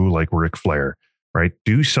 you woo like Ric Flair, right?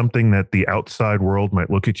 Do something that the outside world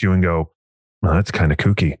might look at you and go, well, that's kind of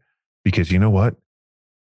kooky, because you know what?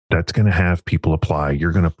 That's going to have people apply.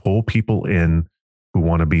 You're going to pull people in who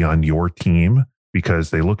want to be on your team because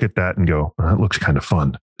they look at that and go, oh, that looks kind of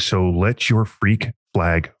fun. So let your freak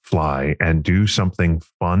flag fly and do something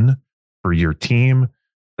fun for your team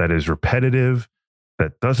that is repetitive,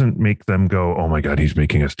 that doesn't make them go, oh my God, he's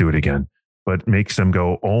making us do it again, but makes them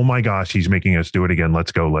go, oh my gosh, he's making us do it again.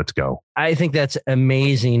 Let's go. Let's go. I think that's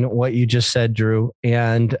amazing what you just said, Drew.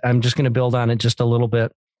 And I'm just going to build on it just a little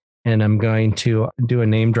bit. And I'm going to do a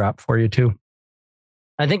name drop for you too.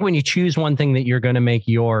 I think when you choose one thing that you're going to make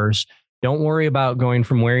yours, don't worry about going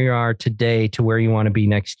from where you are today to where you want to be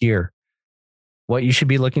next year. What you should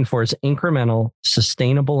be looking for is incremental,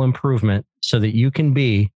 sustainable improvement so that you can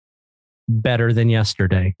be better than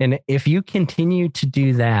yesterday. And if you continue to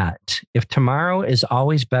do that, if tomorrow is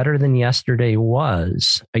always better than yesterday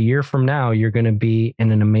was, a year from now, you're going to be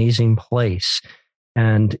in an amazing place.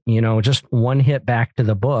 And, just one hit back to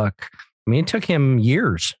the book. I mean, it took him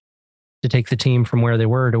years to take the team from where they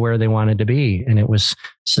were to where they wanted to be. And it was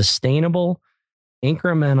sustainable,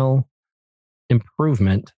 incremental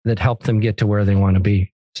improvement that helped them get to where they want to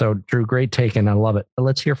be. So Drew, great take, and I love it. But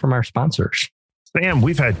let's hear from our sponsors. Sam,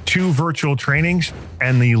 we've had 2 virtual trainings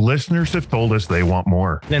and the listeners have told us they want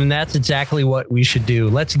more. And that's exactly what we should do.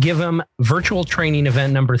 Let's give them virtual training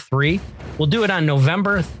event number 3. We'll do it on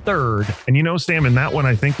November 3rd. And Sam, in that one,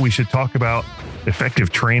 I think we should talk about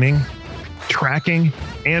effective training, tracking,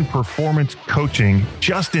 and performance coaching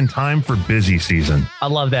just in time for busy season. I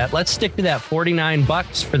love that. Let's stick to that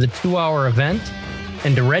 $49 for the 2-hour event.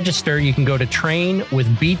 And to register, you can go to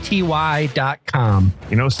trainwithbty.com.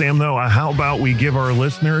 Sam, though, how about we give our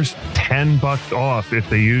listeners $10 off if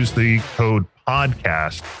they use the code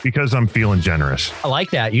podcast, because I'm feeling generous. I like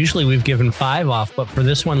that. Usually we've given 5 off, but for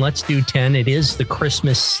this one, let's do 10. It is the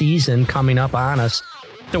Christmas season coming up on us.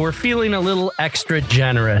 So we're feeling a little extra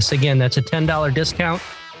generous. Again, that's a $10 discount.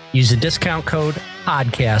 Use the discount code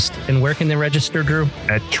podcast. And where can they register, Drew?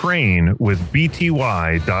 At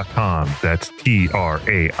trainwithbty.com. That's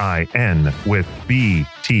TRAIN with BTY.com.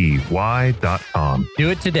 Do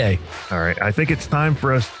it today. All right. I think it's time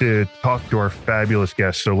for us to talk to our fabulous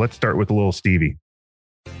guests. So let's start with a little Stevie.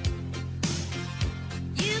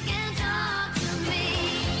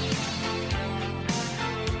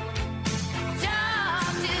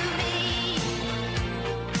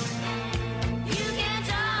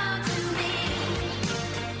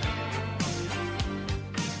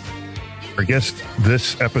 Our guest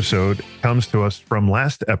this episode comes to us from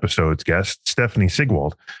last episode's guest, Stephanie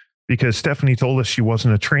Sigwald, because Stephanie told us she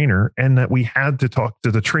wasn't a trainer and that we had to talk to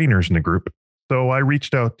the trainers in the group. So I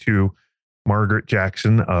reached out to Margaret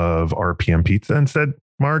Jackson of RPM Pizza and said,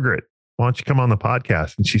 Margaret, why don't you come on the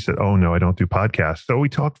podcast? And she said, oh, no, I don't do podcasts. So we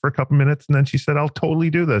talked for a couple minutes and then she said, I'll totally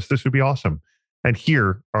do this. This would be awesome. And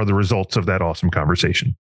here are the results of that awesome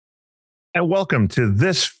conversation. And welcome to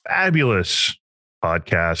this fabulous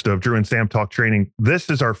podcast of Drew and Sam Talk Training. This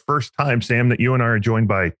is our first time, Sam, that you and I are joined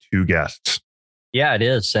by 2 guests. Yeah, it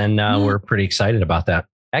is. And we're pretty excited about that.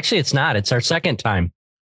 Actually, it's not. It's our second time.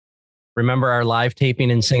 Remember our live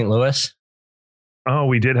taping in St. Louis? Oh,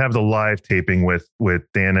 we did have the live taping with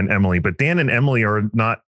Dan and Emily, but Dan and Emily are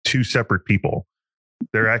not 2 separate people.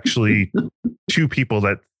 They're actually 2 people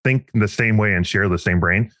that think the same way and share the same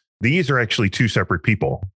brain. These are actually 2 separate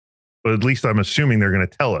people. But at least I'm assuming they're going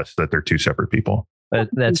to tell us that they're 2 separate people.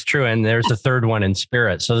 That's true. And there's a third one in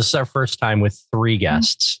spirit. So this is our first time with 3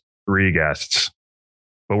 guests. 3 guests.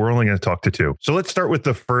 But we're only going to talk to 2. So let's start with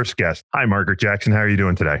the first guest. Hi, Margaret Jackson. How are you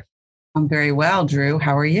doing today? I'm very well, Drew.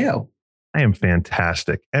 How are you? I am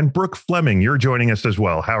fantastic. And Brooke Fleming, you're joining us as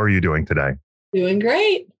well. How are you doing today? Doing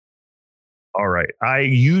great. All right. I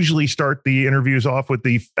usually start the interviews off with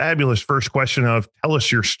the fabulous first question of tell us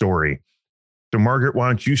your story. So Margaret, why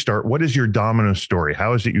don't you start? What is your Domino story?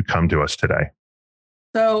 How is it you come to us today?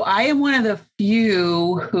 So I am one of the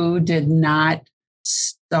few who did not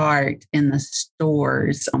start in the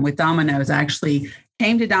stores with Domino's. I actually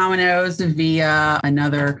came to Domino's via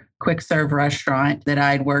another quick serve restaurant that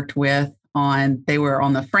I'd worked with on. They were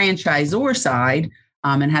on the franchisor side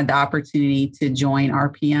and had the opportunity to join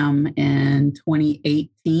RPM in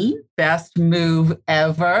 2018. Best move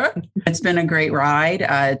ever. It's been a great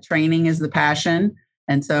ride. Training is the passion.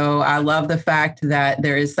 And so I love the fact that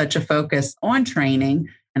there is such a focus on training.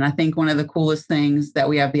 And I think one of the coolest things that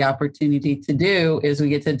we have the opportunity to do is we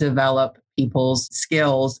get to develop people's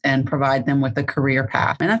skills and provide them with a career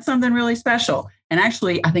path. And that's something really special. And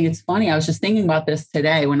actually, I think it's funny. I was just thinking about this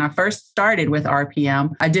today. When I first started with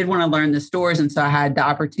RPM, I did want to learn the stores. And so I had the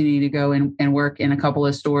opportunity to go and work in a couple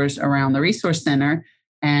of stores around the resource center.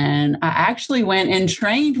 And I actually went and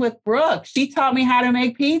trained with Brooke. She taught me how to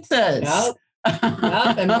make pizzas. Yep.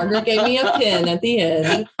 And Margaret gave me a pin at the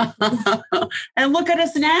end. And look at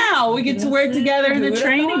us now. We get to work together in the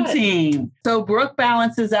training team. So Brooke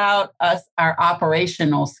balances out our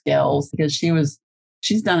operational skills because she's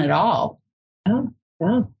done it all. Yeah.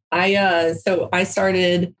 So I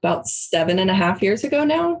started about 7.5 years ago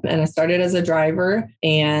now, and I started as a driver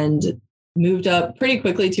and moved up pretty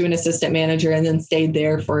quickly to an assistant manager and then stayed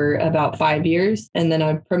there for about 5 years. And then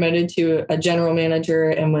I promoted to a general manager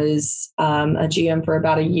and was a GM for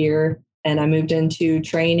about a year. And I moved into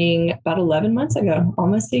training about 11 months ago,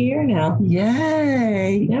 almost a year now.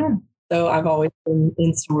 Yay. Yeah. So I've always been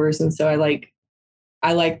in stores. And so I like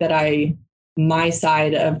that my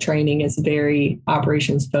side of training is very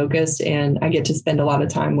operations focused, and I get to spend a lot of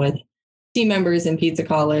time with team members in Pizza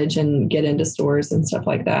College and get into stores and stuff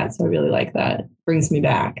like that. So I really like that. Brings me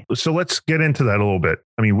back. So let's get into that a little bit.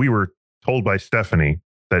 I mean, we were told by Stephanie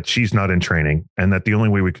that she's not in training, and that the only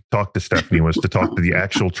way we could talk to Stephanie was to talk to the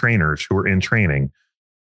actual trainers who are in training,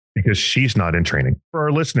 because she's not in training. For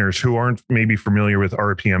our listeners who aren't maybe familiar with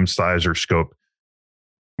RPM size or scope,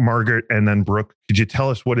 Margaret and then Brooke, could you tell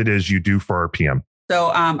us what it is you do for RPM? So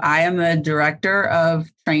I am the director of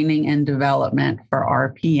training and development for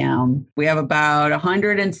RPM. We have about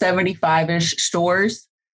 175-ish stores,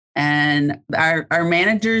 and our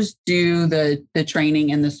managers do the training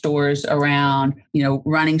in the stores around,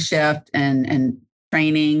 running shift and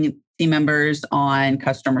training team members on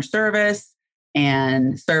customer service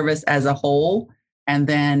and service as a whole. And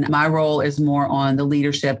then my role is more on the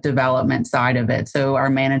leadership development side of it. So our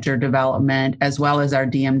manager development, as well as our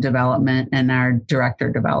DM development and our director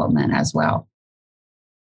development as well.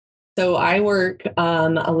 So I work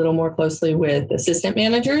a little more closely with assistant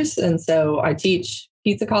managers. And so I teach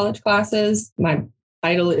Pizza College classes. My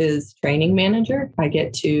title is training manager. I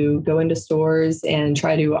get to go into stores and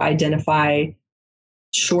try to identify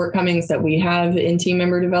shortcomings that we have in team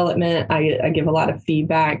member development. I give a lot of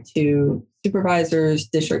feedback to supervisors,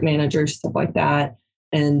 district managers, stuff like that,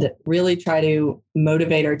 and really try to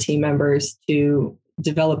motivate our team members to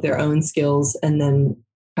develop their own skills and then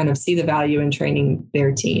kind of see the value in training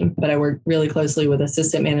their team. But I work really closely with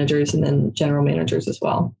assistant managers and then general managers as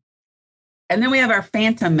well. And then we have our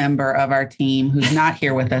phantom member of our team who's not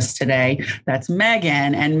here with us today. That's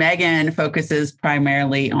Megan. And Megan focuses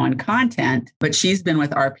primarily on content, but she's been with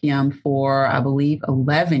RPM for, I believe,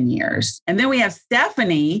 11 years. And then we have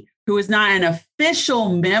Stephanie, who is not an official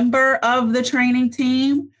member of the training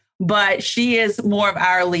team, but she is more of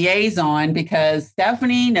our liaison because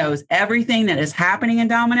Stephanie knows everything that is happening in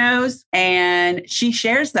Domino's, and she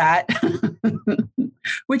shares that,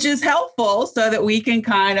 which is helpful so that we can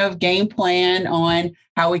kind of game plan on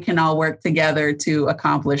how we can all work together to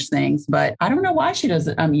accomplish things. But I don't know why she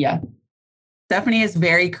doesn't. Stephanie is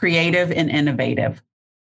very creative and innovative.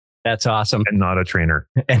 That's awesome. And not a trainer.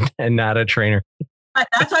 and not a trainer. But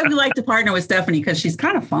that's why we like to partner with Stephanie, because she's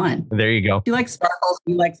kind of fun. There you go. She likes sparkles.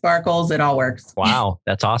 We like sparkles. It all works. Wow.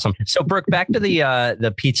 That's awesome. So Brooke, back to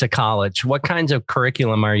the Pizza College. What kinds of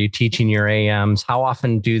curriculum are you teaching your AMs? How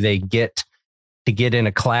often do they get to get in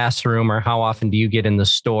a classroom, or how often do you get in the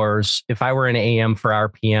stores? If I were an AM for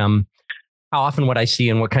RPM, how often would I see,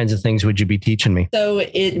 and what kinds of things would you be teaching me? So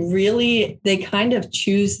they kind of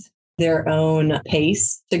choose their own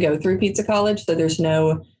pace to go through Pizza College. So there's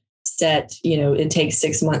no set, it takes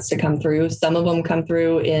 6 months to come through. Some of them come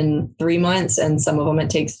through in 3 months, and some of them it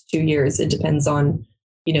takes 2 years. It depends on,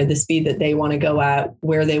 the speed that they want to go at,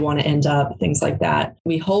 where they want to end up, things like that.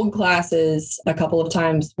 We hold classes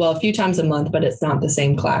a few times a month, but it's not the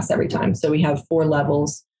same class every time. So we have 4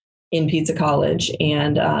 levels in Pizza College.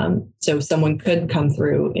 And so someone could come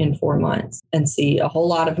through in 4 months and see a whole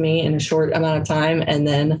lot of me in a short amount of time, and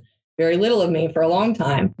then very little of me for a long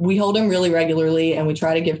time. We hold them really regularly, and we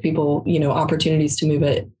try to give people, opportunities to move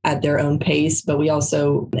it at their own pace. But we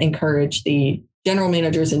also encourage the general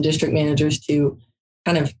managers and district managers to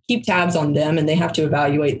kind of keep tabs on them, and they have to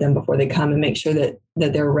evaluate them before they come and make sure that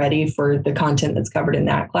they're ready for the content that's covered in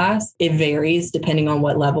that class. It varies depending on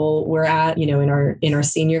what level we're at. In our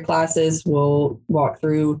senior classes, we'll walk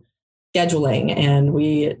through scheduling, and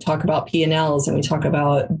we talk about P&Ls, and we talk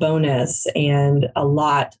about bonus, and a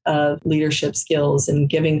lot of leadership skills and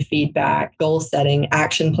giving feedback, goal setting,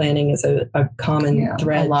 action planning is a common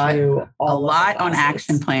thread through a lot on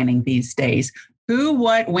action planning these days. Who,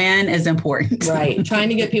 what, when is important. Right. Trying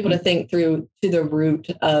to get people to think through to the root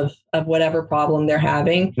of whatever problem they're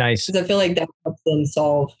having. Nice. Because I feel like that helps them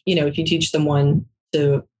solve, if you teach someone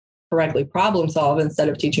to correctly problem solve instead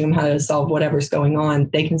of teaching them how to solve whatever's going on,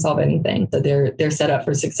 they can solve anything. So they're set up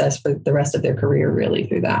for success for the rest of their career, really,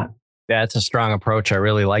 through that. That's a strong approach. I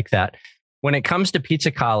really like that. When it comes to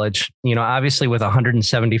Pizza College, obviously with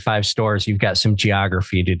 175 stores, you've got some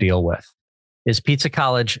geography to deal with. Is Pizza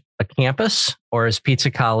College a campus, or is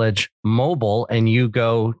Pizza College mobile and you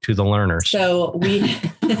go to the learners? So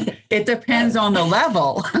it depends on the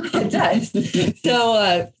level. It does.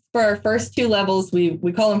 So for our first 2 levels, we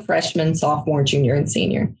call them freshman, sophomore, junior, and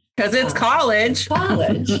senior. Because it's college.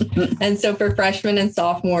 And so for freshman and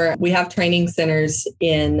sophomore, we have training centers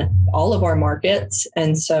in all of our markets.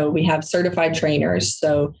 And so we have certified trainers.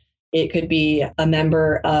 So It could be a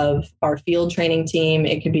member of our field training team.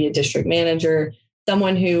 It could be a district manager,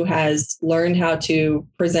 someone who has learned how to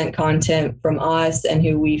present content from us and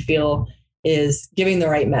who we feel is giving the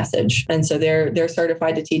right message. And so they're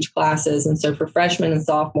certified to teach classes. And so for freshmen and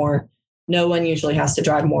sophomore, no one usually has to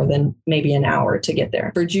drive more than maybe an hour to get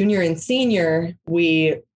there. For junior and senior,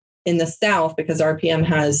 we in the South, because RPM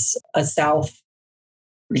has a South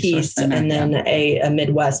piece and then a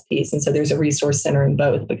Midwest piece. And so there's a resource center in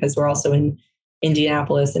both, because we're also in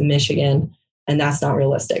Indianapolis and Michigan, and that's not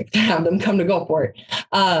realistic to have them come to Gulfport.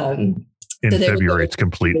 In February, it's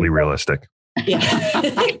completely realistic. Yeah.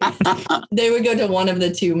 They would go to one of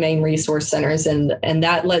the two main resource centers, and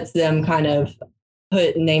that lets them kind of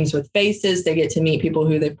put names with faces. They get to meet people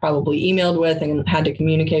who they've probably emailed with and had to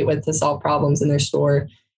communicate with to solve problems in their store.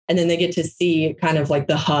 And then they get to see kind of like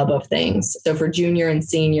the hub of things. So for junior and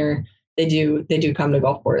senior, they do come to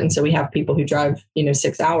Gulfport. And so we have people who drive,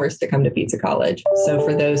 6 hours to come to Pizza College. So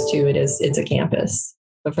for those two, it's a campus.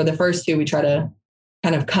 But for the first two, we try to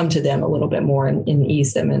kind of come to them a little bit more and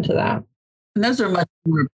ease them into that. And those are much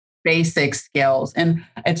more basic skills. And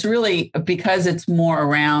it's really because it's more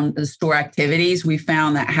around the store activities. We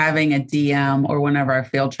found that having a DM or one of our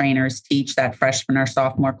field trainers teach that freshman or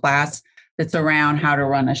sophomore class that's around how to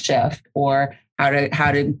run a shift or how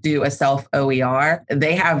to do a self OER.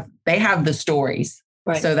 They have the stories.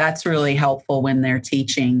 Right. So that's really helpful when they're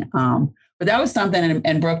teaching. But that was something,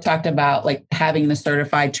 and Brooke talked about like having the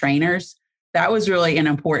certified trainers. That was really an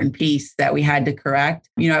important piece that we had to correct.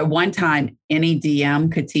 At one time, any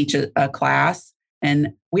DM could teach a class,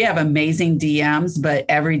 and we have amazing DMs, but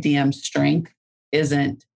every DM's strength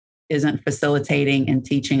isn't facilitating and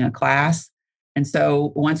teaching a class. And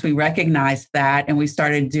so once we recognized that and we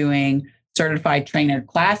started doing certified trainer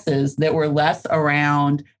classes that were less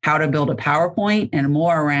around how to build a PowerPoint and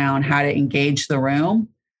more around how to engage the room,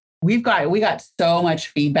 we got so much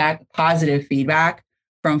feedback, positive feedback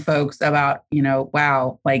from folks about,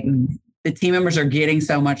 wow, like the team members are getting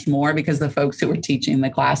so much more because the folks who were teaching the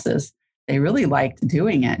classes, they really liked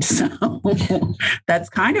doing it. So that's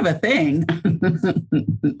kind of a thing.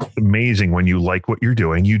 Amazing when you like what you're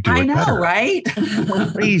doing, you do it better. Right?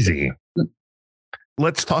 Crazy.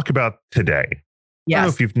 Let's talk about today. Yes. I don't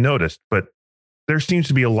know if you've noticed, but there seems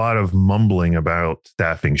to be a lot of mumbling about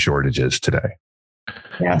staffing shortages today.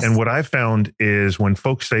 Yes. And what I found is when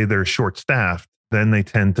folks say they're short-staffed, then they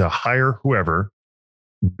tend to hire whoever,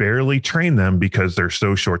 barely train them because they're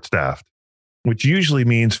so short-staffed, which usually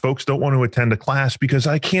means folks don't want to attend a class because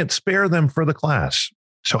I can't spare them for the class.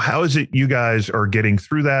 So how is it you guys are getting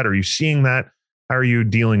through that? Are you seeing that? How are you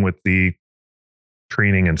dealing with the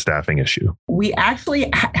training and staffing issue? We actually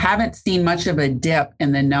haven't seen much of a dip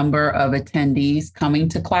in the number of attendees coming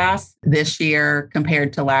to class this year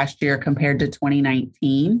compared to last year, compared to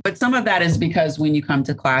 2019. But some of that is because when you come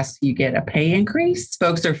to class, you get a pay increase.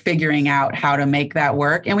 Folks are figuring out how to make that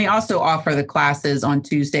work. And we also offer the classes on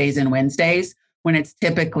Tuesdays and Wednesdays when it's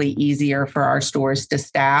typically easier for our stores to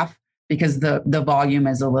staff because the volume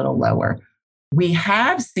is a little lower. We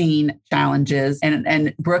have seen challenges,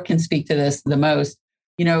 and Brooke can speak to this the most.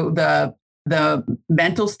 The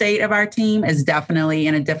mental state of our team is definitely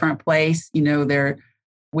in a different place.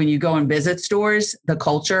 When you go and visit stores, the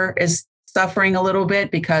culture is suffering a little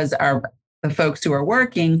bit because the folks who are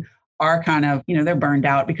working are kind of, they're burned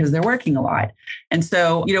out because they're working a lot. And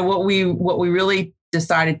so, what we really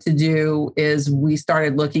decided to do is we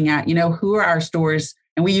started looking at, who are our stores,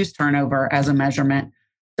 and we use turnover as a measurement.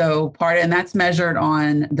 So and that's measured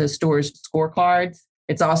on the store's scorecards.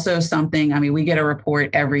 It's also something, we get a report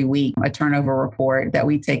every week, a turnover report that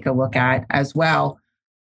we take a look at as well.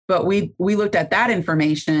 But we looked at that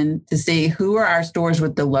information to see who are our stores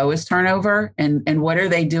with the lowest turnover and what are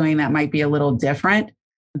they doing that might be a little different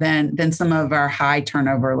than some of our high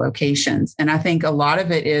turnover locations. And I think a lot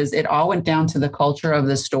of it all went down to the culture of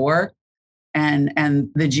the store and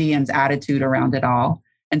the GM's attitude around it all.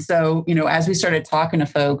 And so, as we started talking to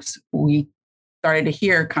folks, we started to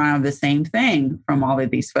hear kind of the same thing from all of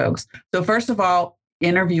these folks. So first of all,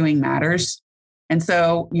 interviewing matters. And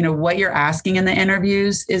so, what you're asking in the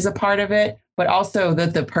interviews is a part of it, but also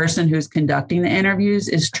that the person who's conducting the interviews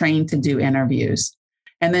is trained to do interviews.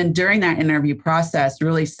 And then during that interview process,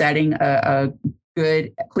 really setting a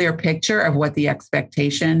good, clear picture of what the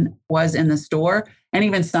expectation was in the store. And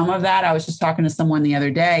even some of that, I was just talking to someone the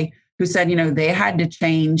other day who said, they had to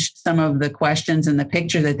change some of the questions and the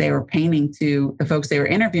picture that they were painting to the folks they were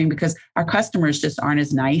interviewing because our customers just aren't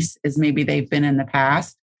as nice as maybe they've been in the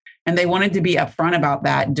past. And they wanted to be upfront about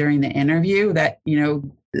that during the interview that,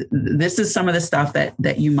 this is some of the stuff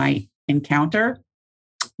that you might encounter.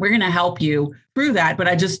 we're going to help you through that. But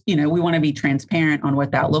I just, we want to be transparent on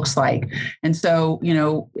what that looks like. And so,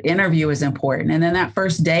 interview is important. And then that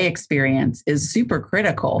first day experience is super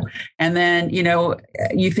critical. And then,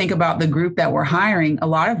 you think about the group that we're hiring, a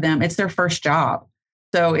lot of them, it's their first job.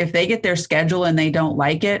 So if they get their schedule and they don't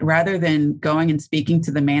like it, rather than going and speaking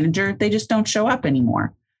to the manager, they just don't show up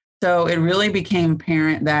anymore. So it really became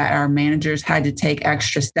apparent that our managers had to take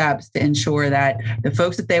extra steps to ensure that the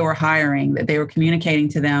folks that they were hiring, that they were communicating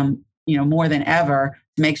to them, more than ever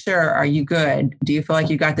to make sure, are you good? Do you feel like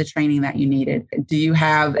you got the training that you needed?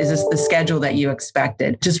 Is this the schedule that you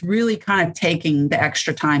expected? Just really kind of taking the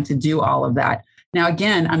extra time to do all of that. Now,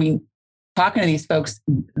 again, talking to these folks,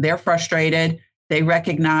 they're frustrated. They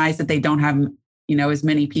recognize that they don't have, as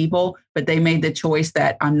many people, but they made the choice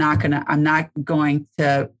that I'm not going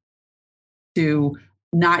to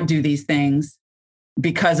not do these things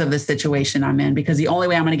because of the situation I'm in, because the only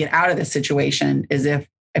way I'm going to get out of this situation is if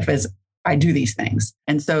I do these things.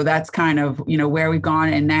 And so that's kind of, where we've gone.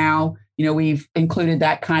 And now, we've included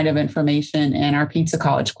that kind of information in our Pizza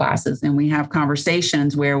College classes. And we have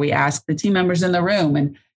conversations where we ask the team members in the room.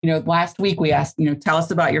 And, last week we asked, tell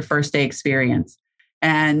us about your first day experience.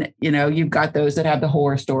 And, you've got those that have the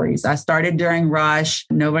horror stories. I started during rush.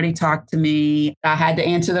 Nobody talked to me. I had to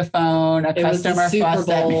answer the phone. A customer fussed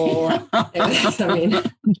at me.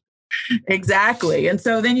 Exactly. And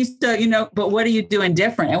so then you still, but what are you doing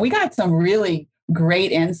different? And we got some really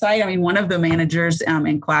great insight. One of the managers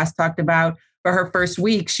in class talked about for her first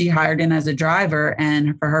week, she hired in as a driver.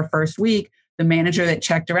 And for her first week, the manager that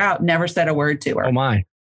checked her out never said a word to her. Oh, my.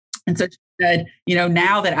 And so she said,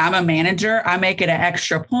 now that I'm a manager, I make it an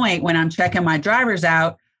extra point when I'm checking my drivers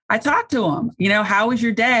out. I talk to them, how was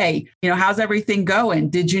your day? How's everything going?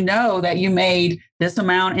 Did you know that you made this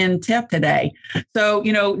amount in tip today? So,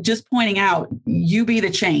 just pointing out, you be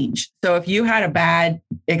the change. So if you had a bad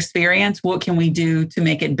experience, what can we do to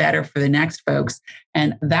make it better for the next folks?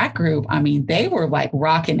 And that group, they were like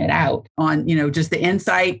rocking it out on, just the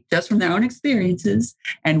insight just from their own experiences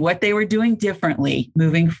and what they were doing differently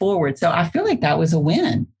moving forward. So I feel like that was a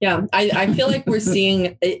win. Yeah, I feel like we're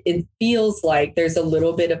seeing, it feels like there's a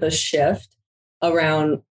little bit of a shift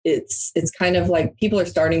around, it's kind of like people are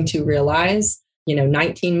starting to realize,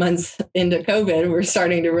 19 months into COVID, we're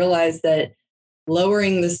starting to realize that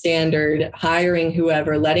lowering the standard, hiring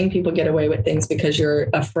whoever, letting people get away with things because you're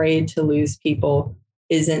afraid to lose people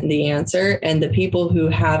isn't the answer. And the people who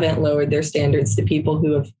haven't lowered their standards, the people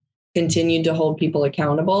who have continued to hold people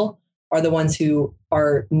accountable, are the ones who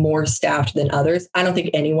are more staffed than others. I don't think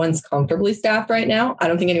anyone's comfortably staffed right now. I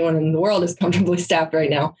don't think anyone in the world is comfortably staffed right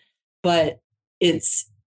now, but it's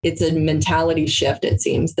a mentality shift. It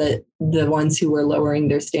seems that the ones who are lowering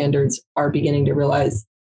their standards are beginning to realize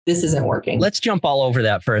this isn't working. Let's jump all over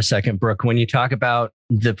that for a second, Brooke. When you talk about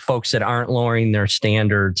the folks that aren't lowering their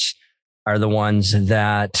standards are the ones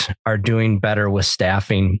that are doing better with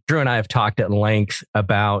staffing. Drew and I have talked at length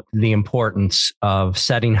about the importance of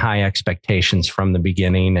setting high expectations from the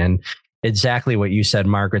beginning. And exactly what you said,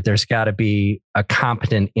 Margaret, there's got to be a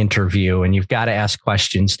competent interview and you've got to ask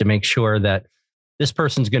questions to make sure that this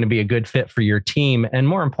person's going to be a good fit for your team. And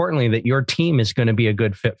more importantly, that your team is going to be a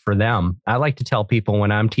good fit for them. I like to tell people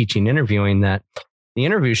when I'm teaching interviewing that the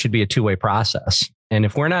interview should be a two-way process. And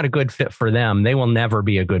if we're not a good fit for them, they will never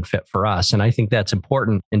be a good fit for us. And I think that's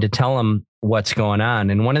important. And to tell them what's going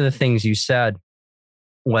on. And one of the things you said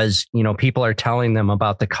was, people are telling them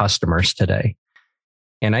about the customers today.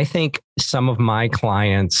 And I think some of my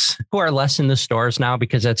clients who are less in the stores now,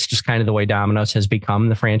 because that's just kind of the way Domino's has become,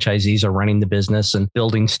 the franchisees are running the business and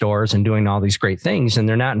building stores and doing all these great things. And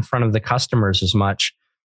they're not in front of the customers as much.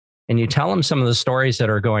 And you tell them some of the stories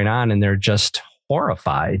that are going on and they're just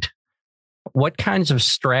horrified. What kinds of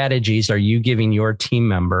strategies are you giving your team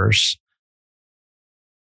members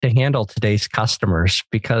to handle today's customers?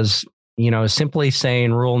 Because, simply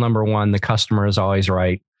saying rule number one, the customer is always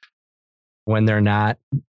right. When they're not,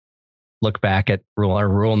 look back at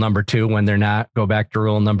rule number two. When they're not, go back to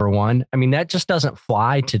rule number one. That just doesn't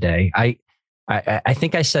fly today. I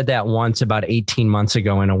think I said that once about 18 months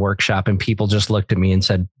ago in a workshop and people just looked at me and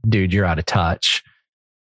said, dude, you're out of touch.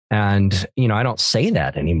 And, I don't say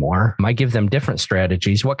that anymore. I give them different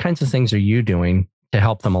strategies. What kinds of things are you doing to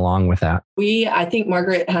help them along with that? I think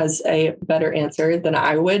Margaret has a better answer than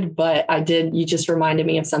I would, but you just reminded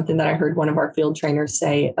me of something that I heard one of our field trainers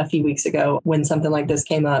say a few weeks ago when something like this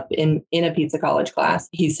came up in a Pizza College class.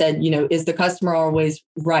 He said, is the customer always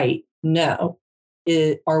right? No.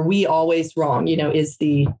 Are we always wrong? Is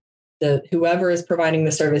the whoever is providing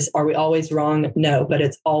the service, are we always wrong? No, but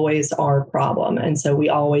it's always our problem. And so we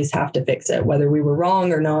always have to fix it, whether we were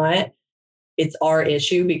wrong or not. it's our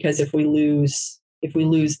issue, because if we lose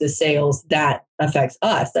the sales, that affects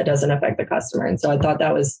us. That doesn't affect the customer. And so I thought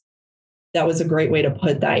that was a great way to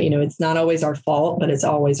put that. It's not always our fault, but it's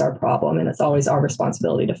always our problem, and it's always our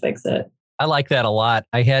responsibility to fix it. I like that a lot.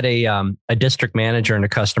 I had a district manager in a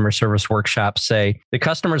customer service workshop say, the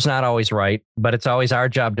customer's not always right, but it's always our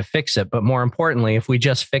job to fix it. But more importantly, if we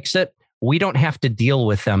just fix it, we don't have to deal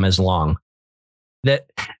with them as long. That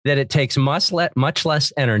it takes much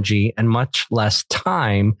less energy and much less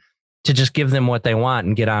time to just give them what they want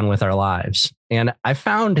and get on with our lives. And I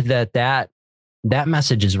found that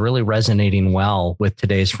message is really resonating well with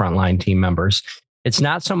today's frontline team members. It's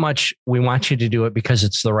not so much we want you to do it because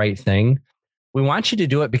it's the right thing. We want you to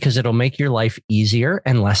do it because it'll make your life easier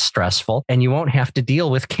and less stressful, and you won't have to deal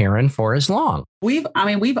with Karen for as long. We've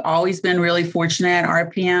always been really fortunate at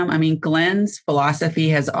RPM. Glenn's philosophy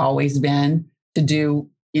has always been to do,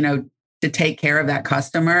 to take care of that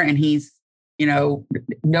customer. And he's,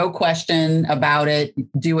 no question about it,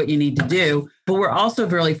 do what you need to do. But we're also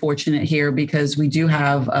really fortunate here because we do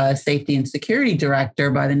have a safety and security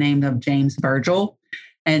director by the name of James Virgil.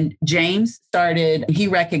 And James he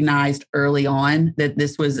recognized early on that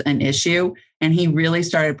this was an issue, and he really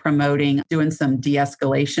started promoting doing some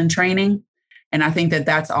de-escalation training. And I think that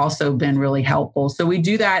that's also been really helpful. So we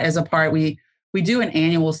do that as a part. We do an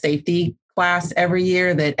annual safety class every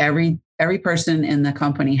year that every person in the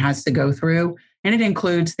company has to go through. And it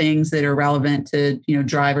includes things that are relevant to,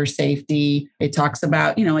 driver safety. It talks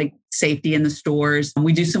about, like safety in the stores.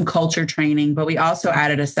 We do some culture training, but we also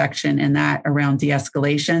added a section in that around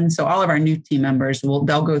de-escalation. So all of our new team members they'll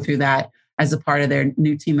go through that as a part of their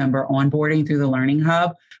new team member onboarding through the Learning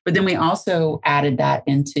Hub. But then we also added that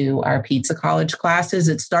into our Pizza College classes.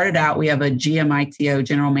 It started out, we have a GMITO,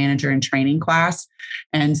 General Manager and Training class.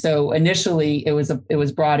 And so initially it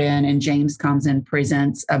was brought in, and James comes and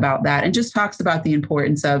presents about that and just talks about the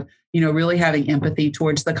importance of, really having empathy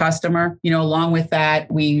towards the customer. Along with that,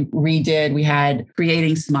 we had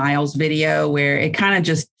Creating Smiles video, where it kind of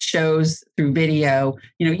just shows through video,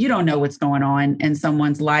 you don't know what's going on in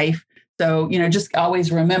someone's life. So, just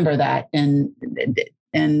always remember that. And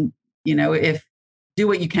if do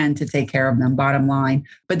what you can to take care of them, bottom line.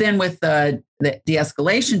 But then with the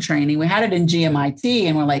de-escalation training, we had it in GMIT,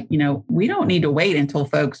 and we're like, we don't need to wait until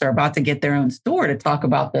folks are about to get their own store to talk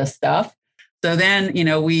about this stuff. So then,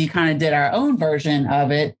 we kind of did our own version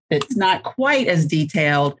of it. It's not quite as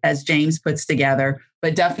detailed as James puts together,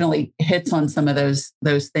 but definitely hits on some of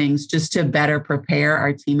those things just to better prepare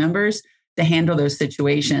our team members to handle those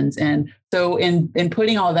situations. And so in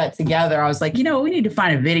putting all that together, I was like, we need to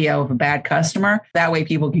find a video of a bad customer. That way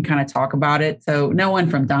people can kind of talk about it. So no one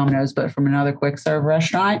from Domino's, but from another quick serve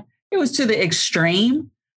restaurant. It was to the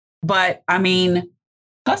extreme, but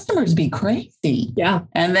customers be crazy. Yeah.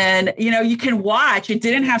 And then, you can watch, it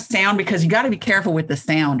didn't have sound because you got to be careful with the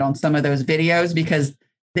sound on some of those videos because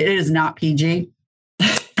it is not PG.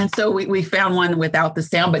 And so we found one without the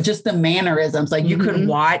sound, but just the mannerisms, like you could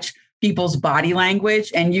watch people's body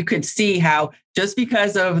language, and you could see how just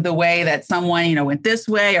because of the way that someone, went this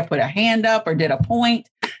way or put a hand up or did a point,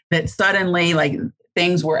 that suddenly like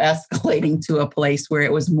things were escalating to a place where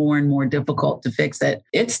it was more and more difficult to fix it.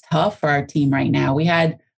 It's tough for our team right now. We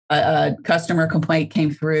had a customer complaint came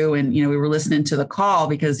through, and, we were listening to the call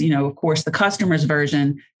because, of course, the customer's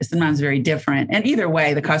version is sometimes very different. And either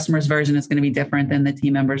way, the customer's version is going to be different than the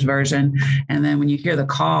team member's version. And then when you hear the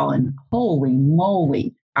call, and holy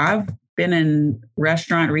moly, I've been in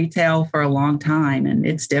restaurant retail for a long time, and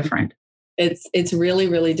it's different. It's really,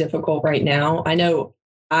 really difficult right now. I know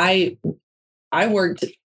I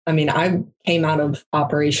came out of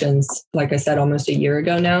operations, like I said, almost a year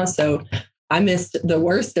ago now. So I missed the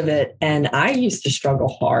worst of it. And I used to struggle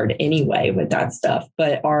hard anyway with that stuff.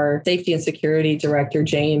 But our safety and security director,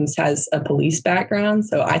 James, has a police background.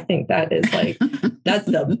 So I think that is like, that's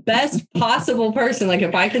the best possible person. Like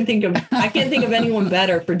I can't think of anyone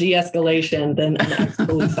better for de-escalation than an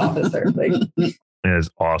ex-police officer. Like, It is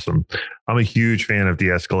awesome. I'm a huge fan of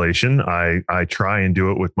de-escalation. I try and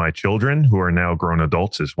do it with my children, who are now grown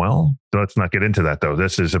adults as well. So let's not get into that, though.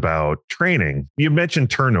 This is about training. You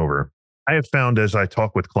mentioned turnover. I have found as I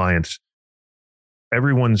talk with clients,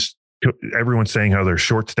 everyone's saying how they're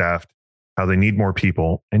short-staffed, how they need more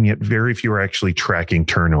people, and yet very few are actually tracking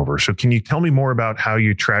turnover. So can you tell me more about how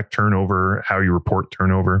you track turnover, how you report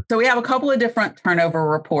turnover? So we have a couple of different turnover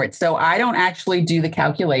reports. So I don't actually do the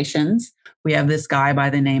calculations. We have this guy by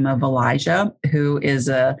the name of Elijah, who is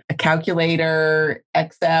a calculator,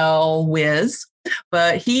 Excel whiz.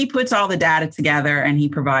 But he puts all the data together and he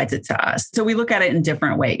provides it to us. So we look at it in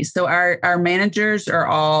different ways. So our managers are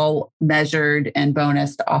all measured and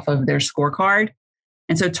bonused off of their scorecard.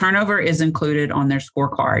 And so turnover is included on their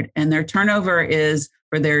scorecard. And their turnover is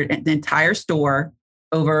for the entire store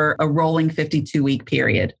over a rolling 52-week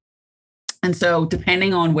period. And so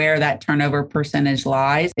depending on where that turnover percentage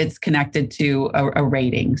lies, it's connected to a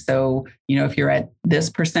rating. So, if you're at this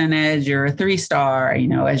percentage, you're a 3-star.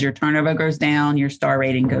 As your turnover goes down, your star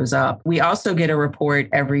rating goes up. We also get a report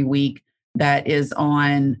every week that is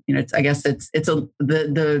on,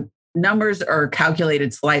 the numbers are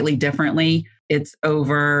calculated slightly differently. It's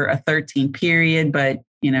over a 13 period, but,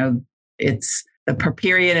 it's the per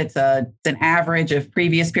period. It's an average of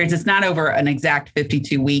previous periods. It's not over an exact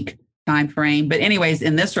 52-week time frame. But anyways,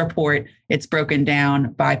 in this report, it's broken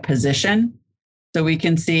down by position. So we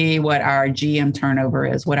can see what our GM turnover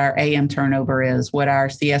is, what our AM turnover is, what our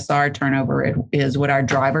CSR turnover is, what our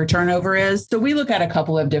driver turnover is. So we look at a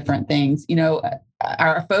couple of different things.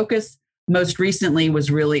 Our focus most recently was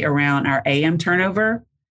really around our AM turnover,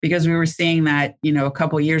 because we were seeing that, a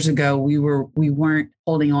couple of years ago, we weren't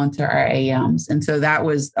holding on to our AMs. And so that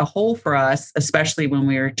was a hole for us, especially when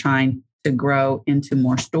we were trying to grow into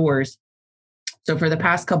more stores. So for the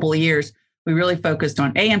past couple of years, we really focused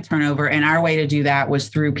on AM turnover, and our way to do that was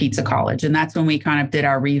through Pizza College. And that's when we kind of did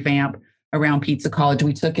our revamp around Pizza College.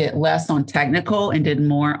 We took it less on technical and did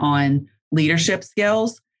more on leadership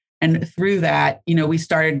skills. And through that, we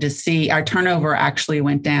started to see our turnover actually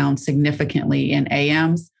went down significantly in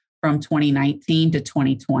AMs from 2019 to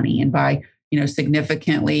 2020. And by,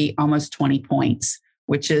 significantly almost 20 points,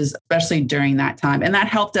 which is especially during that time. And that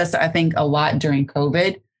helped us, I think, a lot during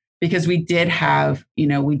COVID, because we did have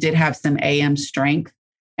some AM strength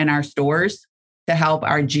in our stores to help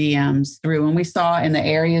our GMs through. And we saw in the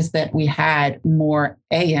areas that we had more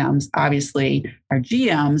AMs, obviously our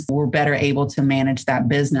GMs were better able to manage that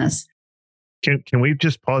business. Can we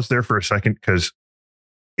just pause there for a second? Because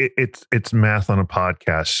it's math on a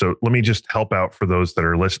podcast. So let me just help out for those that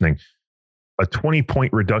are listening. A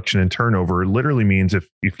 20-point reduction in turnover literally means if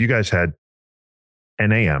you guys had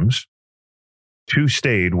 10 AMs, 2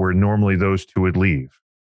 stayed where normally those 2 would leave.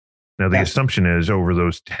 Now, the assumption is over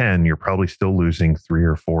those 10, you're probably still losing 3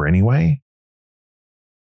 or 4 anyway.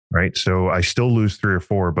 Right? So I still lose 3 or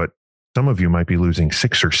 4, but some of you might be losing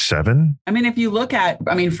 6 or 7. If you look at,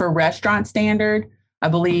 for restaurant standard, I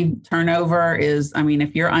believe turnover is,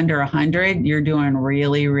 if you're under 100, you're doing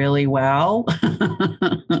really, really well.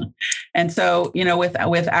 And so,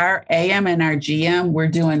 with our AM and our GM, we're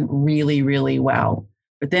doing really, really well.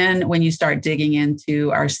 But then when you start digging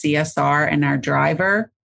into our CSR and our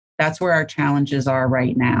driver, that's where our challenges are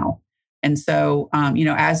right now. And so,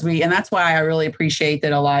 and that's why I really appreciate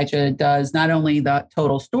that Elijah does not only the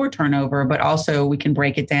total store turnover, but also we can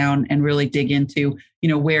break it down and really dig into,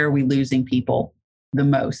 where are we losing people the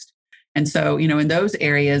most. And so, in those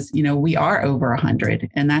areas, we are over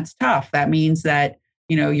 100, and that's tough. That means that,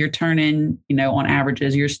 you're turning, on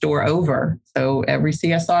averages, your store over. So every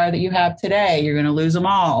CSR that you have today, you're going to lose them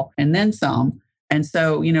all and then some. And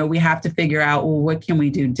so, we have to figure out, well, what can we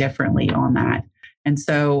do differently on that? And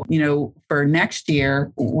so, for next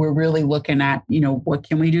year, we're really looking at, what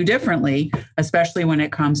can we do differently, especially when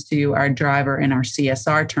it comes to our driver and our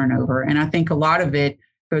CSR turnover. And I think a lot of it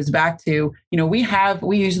goes back to,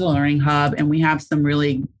 we use the Learning Hub and we have some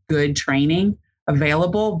really good training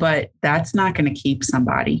available, but that's not going to keep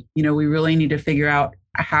somebody. We really need to figure out,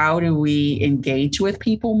 how do we engage with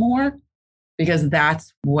people more? Because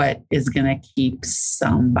that's what is going to keep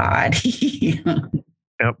somebody.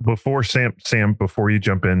 Now, before Sam, before you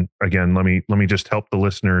jump in again, let me just help the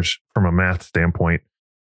listeners from a math standpoint.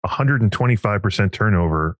 125%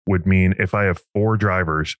 turnover would mean if I have 4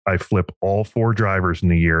 drivers, I flip all 4 drivers in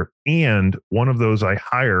the year, and one of those I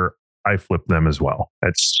hire, I flip them as well.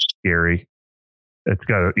 That's scary.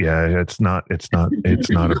 It's not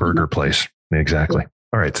a burger place. Exactly.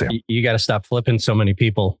 All right, Sam. You got to stop flipping so many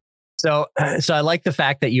people. So I like the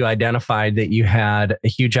fact that you identified that you had a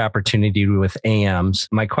huge opportunity with AMs.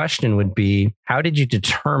 My question would be, how did you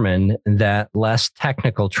determine that less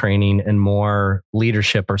technical training and more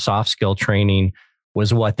leadership or soft skill training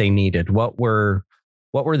was what they needed? What were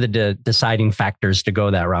the deciding factors to go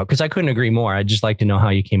that route? Because I couldn't agree more. I'd just like to know how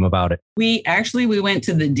you came about it. We went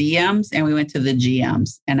to the DMs and we went to the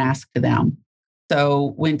GMs and asked them.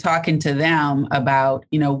 So when talking to them about,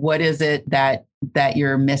 what is it that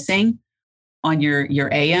you're missing on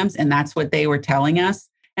your AMs, and that's what they were telling us.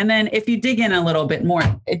 And then if you dig in a little bit more,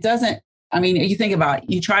 you think about,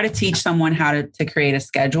 you try to teach someone how to create a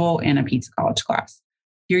schedule in a Pizza College class.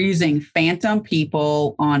 you're using phantom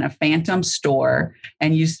people on a phantom store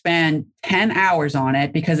and you spend 10 hours on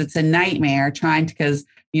it because it's a nightmare because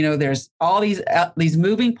there's all these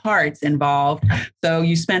moving parts involved. So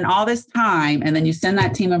you spend all this time and then you send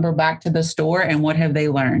that team member back to the store. And what have they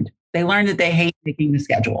learned? They learned that they hate making the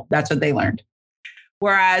schedule. That's what they learned.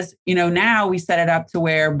 Whereas, now we set it up to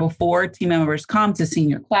where before team members come to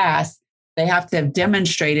senior class, they have to have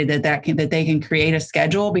demonstrated that they can create a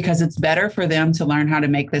schedule, because it's better for them to learn how to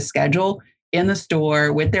make this schedule in the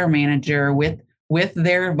store with their manager, with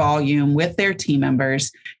their volume, with their team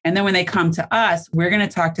members. And then when they come to us, we're going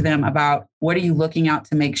to talk to them about what are you looking out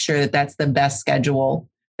to make sure that that's the best schedule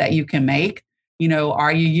that you can make.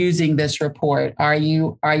 Are you using this report? Are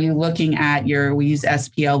you looking at we use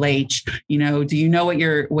SPLH? Do you know what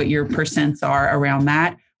your percents are around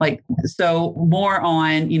that? So more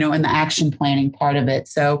on, in the action planning part of it.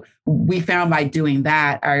 So we found by doing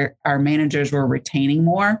that, our managers were retaining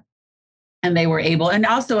more, and they were able, and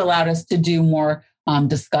also allowed us to do more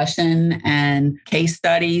discussion and case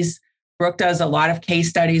studies. Brooke does a lot of case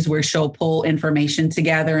studies where she'll pull information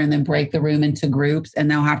together and then break the room into groups, and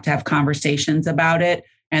they'll have to have conversations about it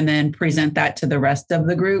and then present that to the rest of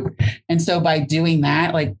the group. And so by doing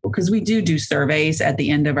that, because we do surveys at the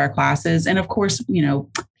end of our classes. And of course,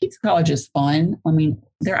 Pizza College is fun. I mean,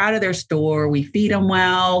 they're out of their store. We feed them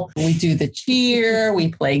well. We do the cheer. We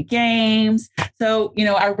play games. So,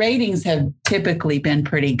 our ratings have typically been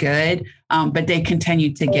pretty good, but they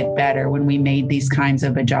continued to get better when we made these kinds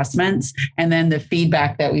of adjustments. And then the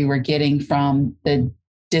feedback that we were getting from the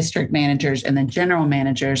district managers and the general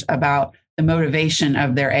managers about the motivation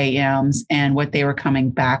of their AMs and what they were coming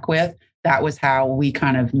back with, that was how we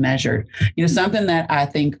kind of measured. Something that I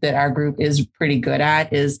think that our group is pretty good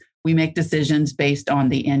at is we make decisions based on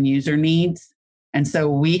the end user needs. And so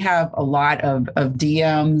we have a lot of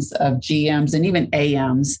DMs, of GMs, and even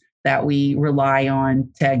AMs that we rely on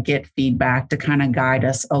to get feedback to kind of guide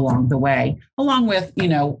us along the way, along with,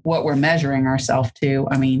 what we're measuring ourselves to.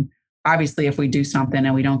 I mean, obviously, if we do something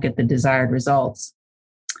and we don't get the desired results,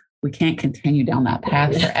 we can't continue down that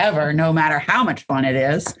path forever, no matter how much fun it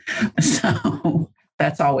is. So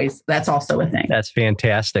that's also a thing. That's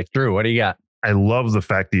fantastic. Drew, what do you got? I love the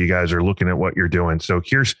fact that you guys are looking at what you're doing. So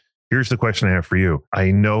here's the question I have for you.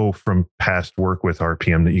 I know from past work with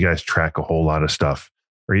RPM that you guys track a whole lot of stuff.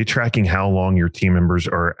 Are you tracking how long your team members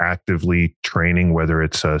are actively training, whether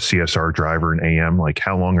it's a CSR driver and AM? Like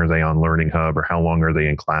how long are they on Learning Hub, or how long are they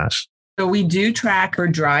in class? So we do track our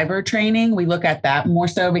driver training. We look at that more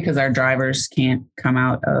so because our drivers can't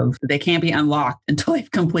they can't be unlocked until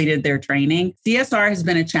they've completed their training. CSR has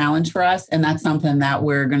been a challenge for us, and that's something that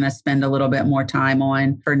we're going to spend a little bit more time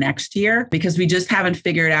on for next year, because we just haven't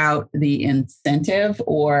figured out the incentive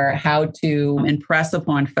or how to impress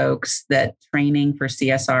upon folks that training for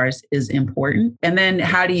CSRs is important. And then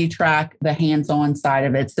how do you track the hands-on side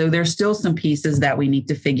of it? So there's still some pieces that we need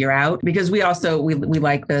to figure out, because we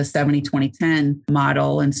like the 70-20-10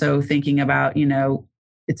 model. And so thinking about,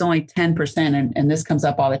 it's only 10%. And this comes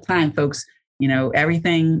up all the time, folks,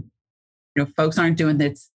 everything, folks aren't doing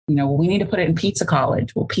this, we need to put it in Pizza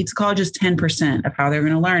College. Well, Pizza College is 10% of how they're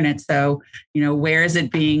going to learn it. So, where is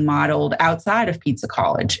it being modeled outside of Pizza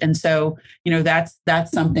College? And so, that's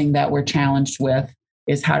something that we're challenged with,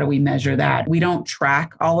 is how do we measure that? We don't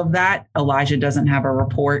track all of that. Elijah doesn't have a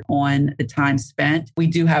report on the time spent. We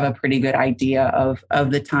do have a pretty good idea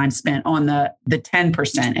of the time spent on the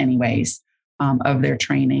 10% anyways, of their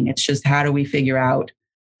training. It's just how do we figure out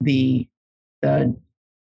the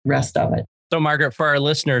rest of it? So Margaret, for our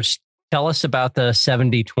listeners, tell us about the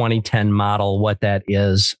 70-20-10 model, what that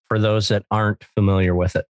is for those that aren't familiar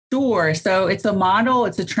with it. Sure. So it's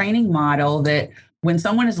a training model that when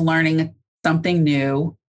someone is learning something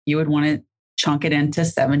new, you would want to chunk it into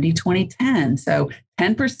 70-20-10. So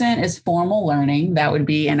 10% is formal learning. That would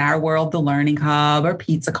be, in our world, the Learning Hub or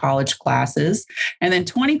Pizza College classes. And then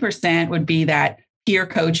 20% would be that peer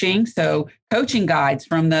coaching. So coaching guides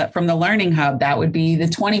from the Learning Hub, that would be the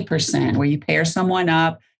 20%, where you pair someone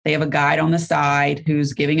up. They have a guide on the side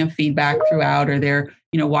who's giving them feedback throughout, or they're,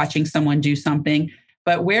 watching someone do something.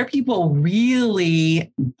 But where people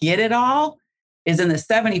really get it all is in the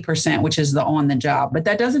 70%, which is the on the job. But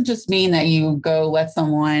that doesn't just mean that you let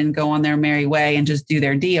someone go on their merry way and just do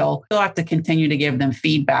their deal. You'll have to continue to give them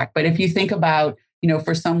feedback. But if you think about,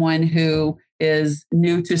 for someone who is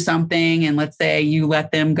new to something, and let's say you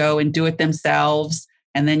let them go and do it themselves,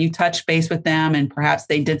 and then you touch base with them and perhaps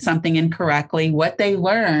they did something incorrectly, what they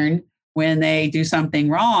learn when they do something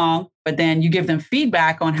wrong, but then you give them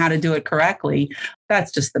feedback on how to do it correctly,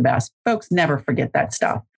 that's just the best. Folks never forget that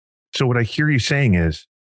stuff. So what I hear you saying is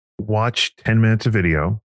watch 10 minutes of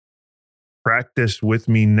video, practice with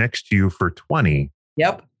me next to you for 20.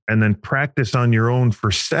 Yep. And then practice on your own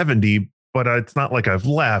for 70. But it's not like I've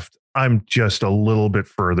left. I'm just a little bit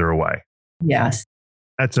further away. Yes.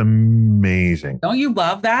 That's amazing. Don't you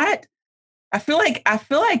love that? I feel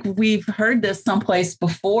like we've heard this someplace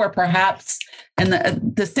before, perhaps in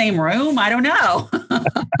the same room. I don't know.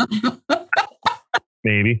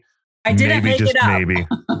 Maybe. I didn't make it up. Maybe.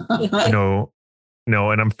 No.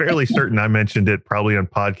 And I'm fairly certain I mentioned it probably on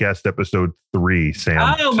podcast episode 3,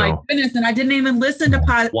 Sam. Oh my goodness. And I didn't even listen to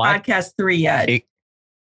podcast 3 yet.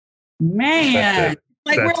 Man.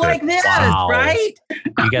 We're like this, wow. Right?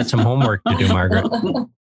 You got some homework to do, Margaret.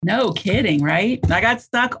 No kidding, right? I got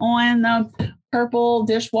stuck on the purple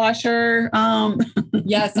dishwasher.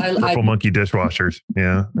 Yes, Purple monkey dishwashers.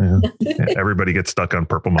 Yeah. Everybody gets stuck on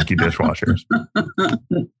purple monkey dishwashers.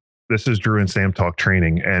 This is Drew and Sam Talk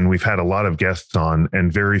Training, and we've had a lot of guests on,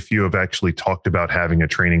 and very few have actually talked about having a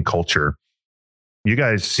training culture. You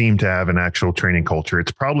guys seem to have an actual training culture.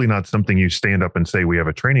 It's probably not something you stand up and say we have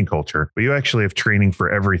a training culture, but you actually have training for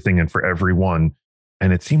everything and for everyone.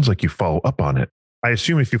 And it seems like you follow up on it. I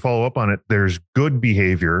assume if you follow up on it, there's good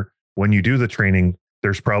behavior. When you do the training,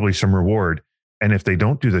 there's probably some reward. And if they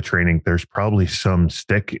don't do the training, there's probably some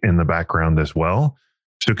stick in the background as well.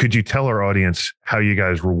 So could you tell our audience how you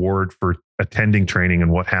guys reward for attending training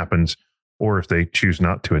and what happens? Or if they choose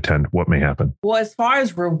not to attend, what may happen? Well, as far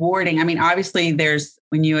as rewarding, I mean, obviously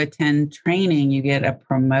when you attend training, you get a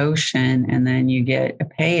promotion and then you get a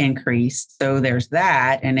pay increase. So there's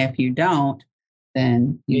that. And if you don't,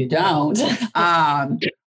 then you don't. But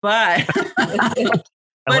I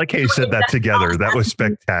like how you said that together. That was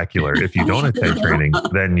spectacular. If you don't attend training,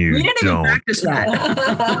 then you we didn't don't. Even practice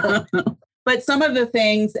that. But some of the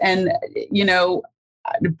things, and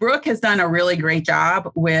Brooke has done a really great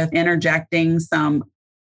job with interjecting some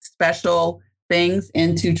special things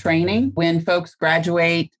into training. When folks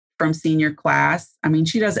graduate from senior class, I mean,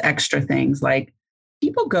 she does extra things like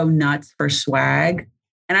people go nuts for swag.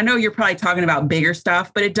 And I know you're probably talking about bigger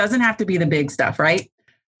stuff, but it doesn't have to be the big stuff, right?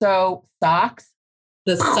 So socks.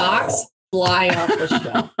 The socks fly off the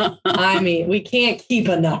shelf. I mean, we can't keep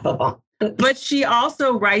enough of them. But she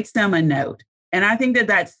also writes them a note. And I think that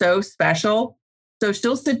that's so special. So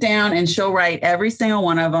she'll sit down and she'll write every single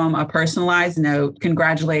one of them a personalized note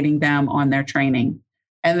congratulating them on their training.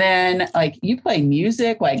 And then you play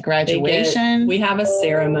music, like graduation. We have a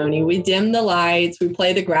ceremony. We dim the lights. We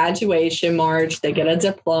play the graduation march. They get a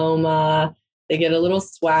diploma. They get a little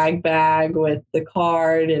swag bag with the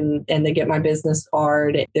card and they get my business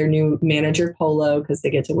card, their new manager polo, because they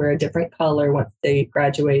get to wear a different color once they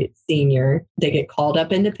graduate senior. They get called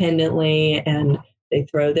up independently and they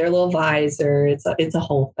throw their little visor. It's a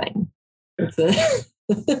whole thing.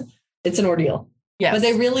 It's an ordeal. Yes. But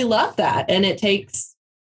they really love that. And it takes,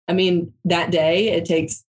 that day it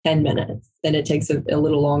takes 10 minutes and it takes a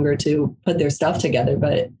little longer to put their stuff together,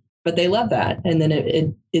 but they love that. And then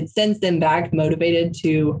it sends them back motivated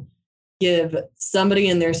to give somebody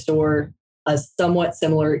in their store a somewhat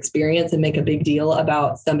similar experience and make a big deal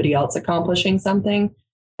about somebody else accomplishing something.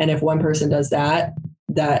 And if one person does that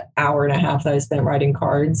hour and a half that I spent writing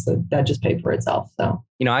cards, that just paid for itself. So,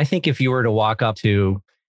 I think if you were to walk up to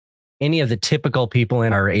any of the typical people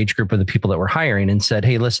in our age group of the people that we're hiring and said,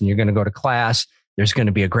 hey, listen, you're going to go to class. There's going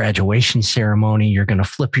to be a graduation ceremony. You're going to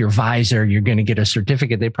flip your visor. You're going to get a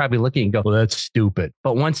certificate. They probably look at you and go, well, that's stupid.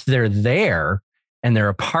 But once they're there and they're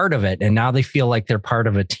a part of it, and now they feel like they're part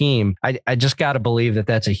of a team, I just got to believe that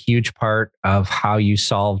that's a huge part of how you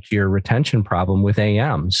solved your retention problem with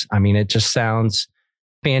AMs. I mean, it just sounds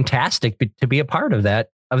fantastic to be a part of that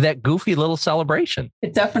goofy little celebration.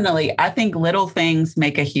 It definitely, I think little things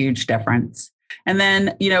make a huge difference. And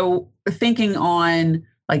then, thinking on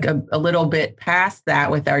a little bit past that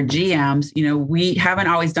with our GMs, we haven't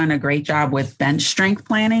always done a great job with bench strength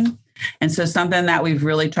planning. And so something that we've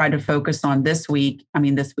really tried to focus on this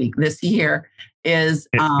year is...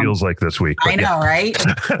 It feels like this week. I know, right?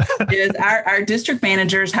 Is our district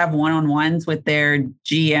managers have one-on-ones with their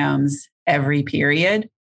GMs every period.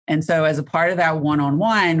 And so as a part of that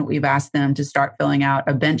one-on-one, we've asked them to start filling out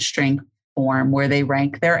a bench strength form where they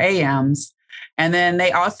rank their AMs. And then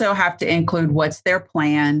they also have to include what's their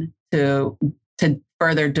plan to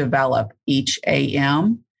further develop each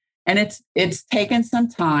AM. And it's taken some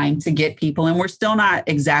time to get people, and we're still not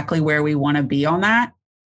exactly where we want to be on that.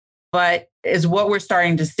 But is what we're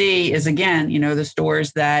starting to see is, again, the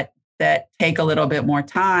stores that take a little bit more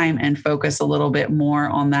time and focus a little bit more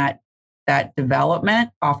on that development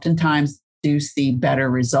oftentimes do see better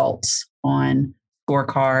results on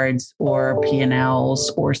scorecards or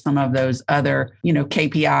P&Ls or some of those other,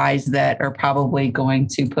 KPIs that are probably going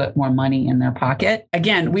to put more money in their pocket.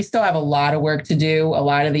 Again, we still have a lot of work to do. A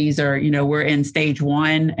lot of these are, we're in stage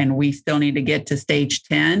 1 and we still need to get to stage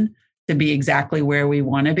 10 to be exactly where we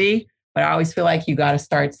want to be. But I always feel like you got to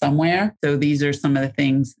start somewhere. So these are some of the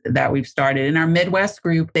things that we've started. In our Midwest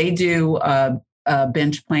group, they do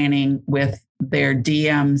bench planning with their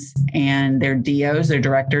DMs and their DOs, their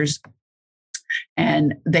directors.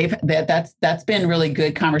 And that's been really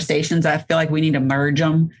good conversations. I feel like we need to merge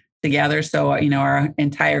them together. So, our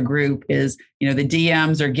entire group is, the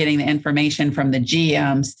DMs are getting the information from the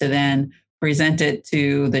GMs to then present it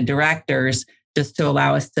to the directors, just to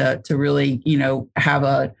allow us to really, have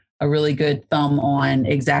a really good thumb on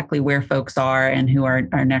exactly where folks are and who our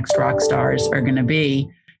next rock stars are going to be.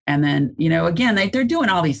 And then, again, they're doing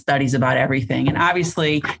all these studies about everything. And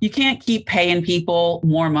obviously, you can't keep paying people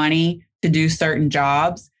more money to do certain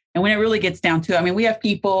jobs. And when it really gets down to it, we have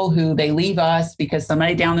people who they leave us because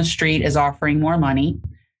somebody down the street is offering more money.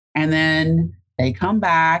 And then they come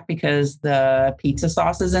back because the pizza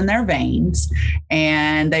sauce is in their veins.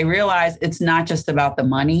 And they realize it's not just about the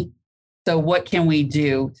money. So what can we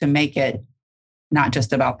do to make it not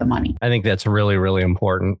just about the money? I think that's really, really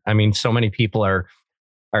important. So many people are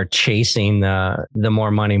chasing the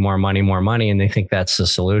more money, and they think that's the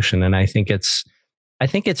solution. And I think it's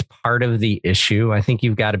part of the issue. I think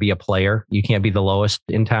you've got to be a player. You can't be the lowest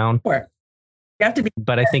in town. Sure. You have to be.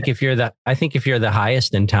 But I think if you're the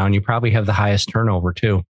highest in town, you probably have the highest turnover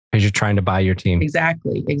too, because you're trying to buy your team.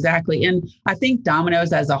 Exactly. And I think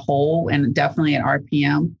Domino's as a whole, and definitely at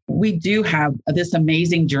RPM, we do have this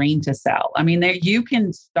amazing dream to sell. There you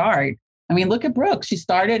can start. Look at Brooke. She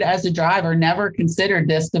started as a driver, never considered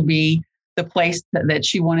this to be the place that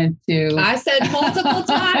she wanted to. I said multiple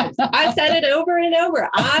times. I said it over and over.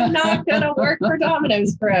 I'm not going to work for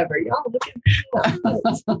Domino's forever. Y'all look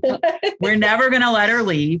at me. We're never going to let her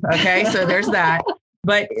leave. Okay. So there's that.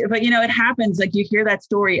 But it happens. Like you hear that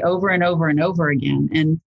story over and over and over again.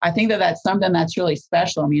 And I think that's something that's really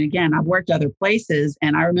special. Again, I've worked other places,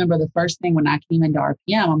 and I remember the first thing when I came into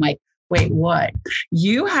RPM, I'm like, wait, what?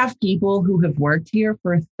 You have people who have worked here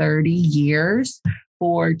for 30 years,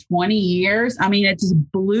 for 20 years. It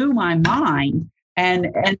just blew my mind.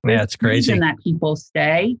 And yeah, it's crazy that people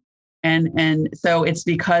stay. And so it's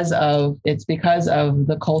because of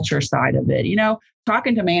the culture side of it.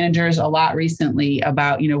 Talking to managers a lot recently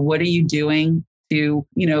about, what are you doing to,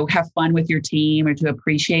 have fun with your team or to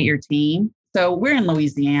appreciate your team. So we're in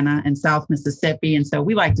Louisiana and South Mississippi. And so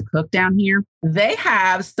we like to cook down here. They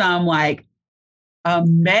have some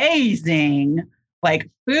amazing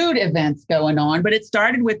food events going on, but it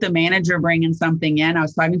started with the manager bringing something in. I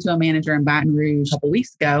was talking to a manager in Baton Rouge a couple of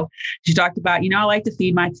weeks ago. She talked about, I like to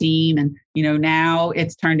feed my team. And, now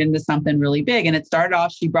it's turned into something really big. And it started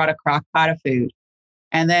off, she brought a crock pot of food.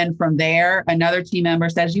 And then from there, another team member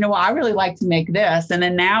says, I really like to make this. And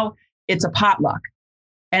then now it's a potluck.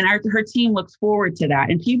 And her team looks forward to that.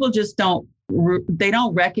 And people just don't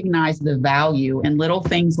recognize the value in little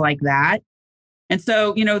things like that. And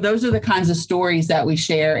so, those are the kinds of stories that we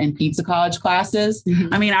share in Pizza College classes.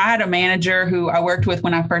 Mm-hmm. I had a manager who I worked with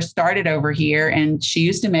when I first started over here, and she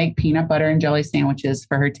used to make peanut butter and jelly sandwiches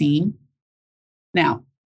for her team. Now,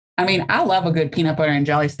 I love a good peanut butter and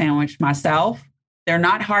jelly sandwich myself. They're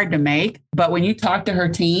not hard to make, but when you talk to her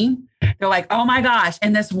team, they're like, oh my gosh.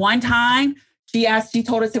 And this one time she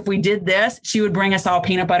told us if we did this, she would bring us all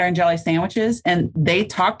peanut butter and jelly sandwiches. And they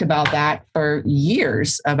talked about that for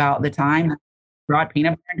years, about the time brought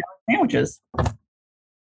peanut butter and jelly sandwiches.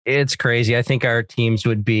 It's crazy. I think our teams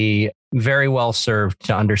would be very well served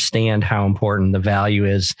to understand how important the value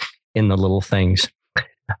is in the little things.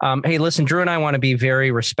 Hey, listen, Drew and I want to be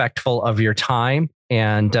very respectful of your time.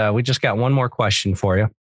 And we just got one more question for you.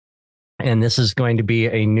 And this is going to be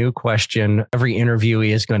a new question every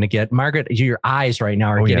interviewee is going to get. Margaret, your eyes right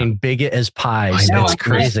now are getting big as pies. It's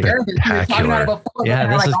crazy.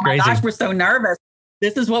 Yeah, this is crazy. Gosh, we're so nervous.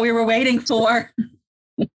 This is what we were waiting for.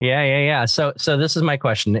 Yeah. So this is my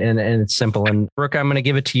question, and it's simple. And Brooke, I'm going to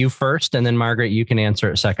give it to you first, and then Margaret, you can answer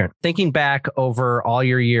it second. Thinking back over all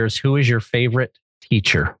your years, who is your favorite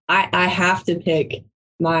teacher? I have to pick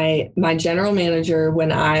my general manager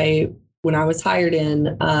when I was hired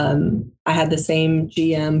in. I had the same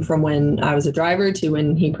GM from when I was a driver to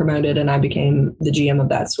when he promoted and I became the GM of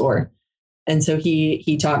that store. And so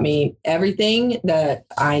he taught me everything that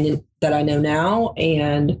I know now,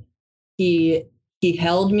 and he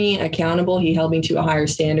held me accountable. He held me to a higher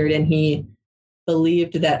standard, and he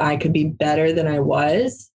believed that I could be better than I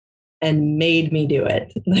was. and made me do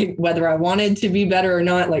it. Like whether I wanted to be better or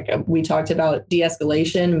not, like we talked about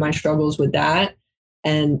de-escalation, my struggles with that.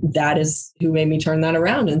 And that is who made me turn that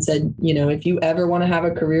around and said, you know, if you ever want to have a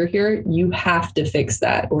career here, you have to fix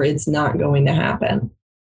that or it's not going to happen.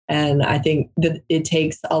 And I think that it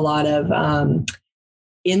takes a lot of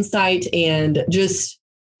insight and just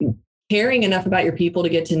caring enough about your people to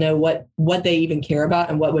get to know what they even care about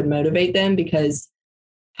and what would motivate them. Because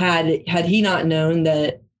had he not known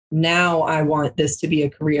that now I want this to be a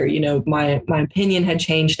career, you know, my opinion had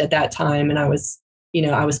changed at that time. And I was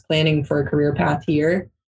planning for a career path here.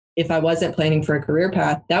 If I wasn't planning for a career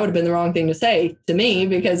path, that would have been the wrong thing to say to me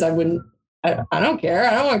because I don't care.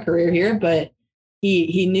 I don't want a career here, but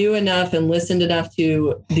he knew enough and listened enough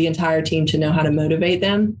to the entire team to know how to motivate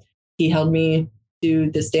them. He held me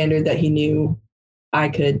to the standard that he knew I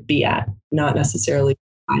could be at, not necessarily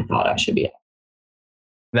I thought I should be at.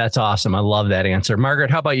 That's awesome. I love that answer.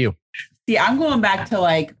 Margaret, how about you? See, I'm going back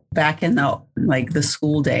to back in the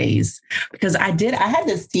school days, because I had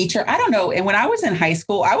this teacher, I don't know. And when I was in high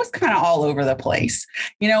school, I was kind of all over the place.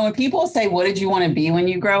 You know, when people say, what did you want to be when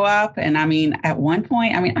you grow up? And I mean, at one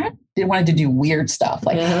point, I wanted to do weird stuff.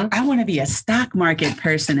 Like I want to be a stock market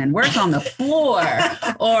person and work on the floor,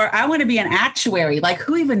 or I want to be an actuary. Like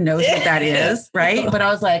who even knows what that is? Right. But I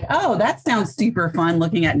was like, oh, that sounds super fun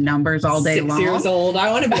looking at numbers all day long. 6 years old.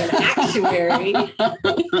 I want to be an actuary.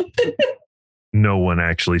 No one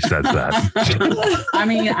actually said that. I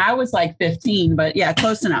mean, I was like 15, but yeah,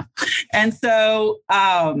 close enough. And so,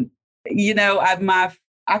 you know, I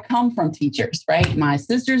come from teachers, right? My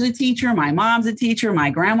sister's a teacher. My mom's a teacher. My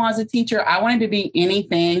grandma's a teacher. I wanted to be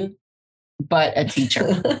anything but a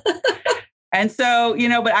teacher. And so, you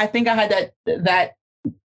know, but I think I had that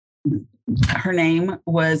her name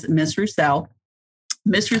was Miss Roussel.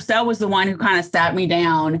 Miss Roussel was the one who kind of sat me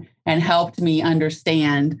down and helped me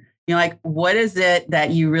understand, you know, like, what is it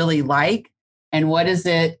that you really like? And what is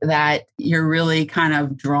it that you're really kind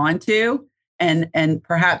of drawn to? And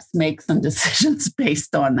perhaps make some decisions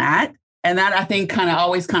based on that. And that I think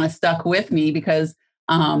always stuck with me because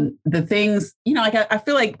the things, you know, like I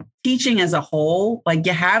feel like teaching as a whole, like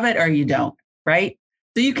you have it or you don't, right?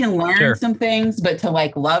 So you can learn some things, but to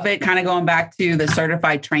love it, kind of going back to the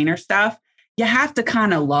certified trainer stuff, you have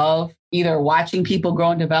to love either watching people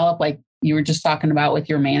grow and develop, like you were just talking about with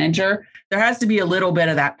your manager. There has to be a little bit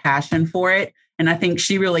of that passion for it. And I think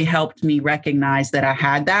she really helped me recognize that I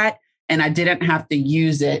had that. And I didn't have to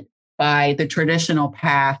use it by the traditional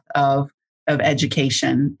path of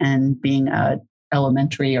education and being a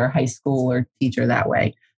elementary or high school or teacher that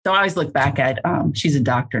way. So I always look back at, she's a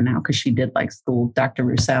doctor now because she did school, Dr.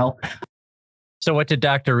 Roussel. So what did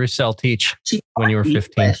Dr. Roussel teach when you were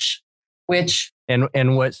 15?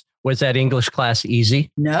 And was that English class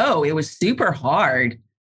easy? No, it was super hard.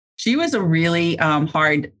 She was a really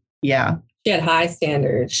hard, yeah. She had high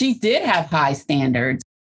standards. She did have high standards.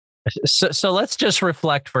 So let's just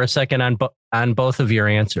reflect for a second on both of your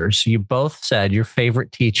answers. You both said your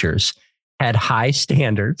favorite teachers had high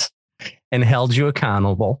standards and held you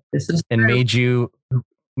accountable and made you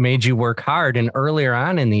work hard. And earlier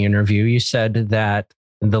on in the interview, you said that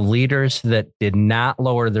the leaders that did not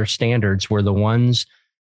lower their standards were the ones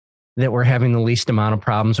that were having the least amount of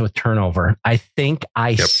problems with turnover. I think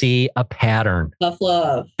I see a pattern. Tough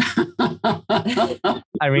love.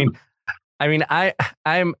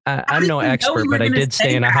 I'm no expert, but I did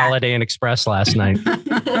stay in a Holiday Inn Express last night.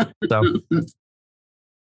 So,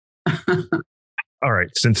 all right.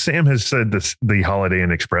 Since Sam has said the Holiday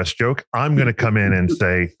Inn Express joke, I'm going to come in and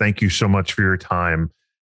say thank you so much for your time.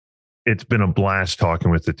 It's been a blast talking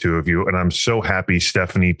with the two of you, and I'm so happy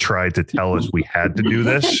Stephanie tried to tell us we had to do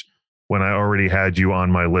this when I already had you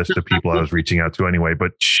on my list of people I was reaching out to anyway.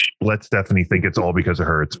 But let Stephanie think it's all because of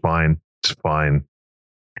her. It's fine. It's fine.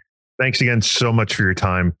 Thanks again so much for your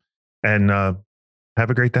time, and have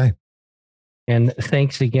a great day. And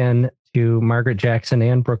thanks again to Margaret Jackson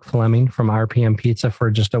and Brooke Fleming from RPM Pizza for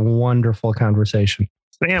just a wonderful conversation.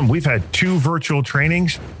 Sam, we've had 2 virtual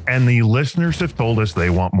trainings, and the listeners have told us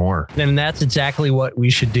they want more. And that's exactly what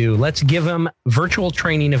we should do. Let's give them virtual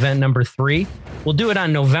training event number 3. We'll do it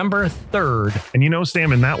on November 3rd. And you know,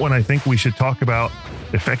 Sam, in that one, I think we should talk about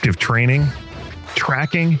effective training,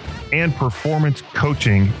 tracking, and performance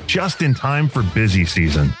coaching just in time for busy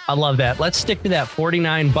season. I love that. Let's stick to that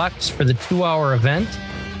 $49 for the 2-hour event.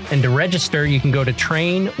 And to register, you can go to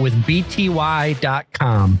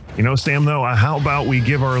trainwithbty.com. You know, Sam, though, how about we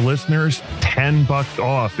give our listeners $10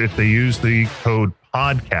 off if they use the code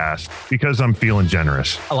podcast, because I'm feeling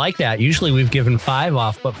generous. I like that. Usually we've given 5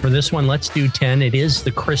 off, but for this one, let's do 10. It is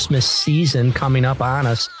the Christmas season coming up on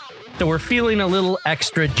us. So we're feeling a little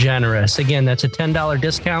extra generous. Again, that's a $10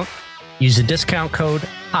 discount. Use the discount code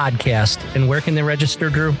podcast. And where can they register,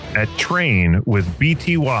 Drew? At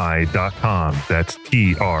trainwithbty.com. That's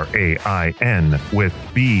TRAIN with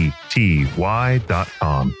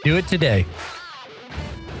BTY.com. Do it today.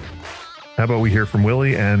 How about we hear from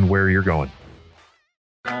Willie and where you're going?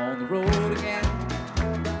 On the road again.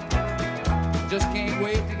 Just can't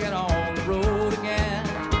wait to get on the road again.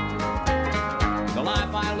 The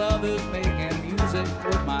life I love is making music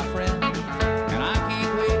with my friends. And I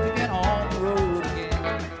can't wait to get on the road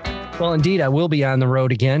again. Well, indeed, I will be on the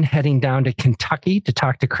road again, heading down to Kentucky to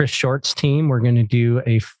talk to Chris Short's team. We're going to do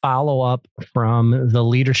a follow-up from the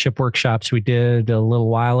leadership workshops we did a little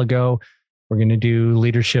while ago. We're going to do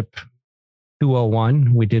leadership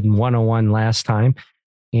 201. We did 101 last time.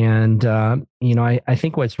 And, I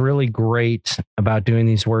think what's really great about doing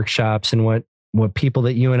these workshops and what people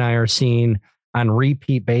that you and I are seeing on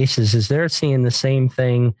repeat basis is they're seeing the same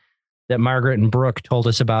thing that Margaret and Brooke told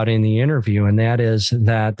us about in the interview. And that is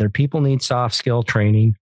that their people need soft skill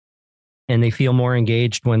training and they feel more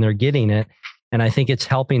engaged when they're getting it. And I think it's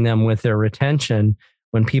helping them with their retention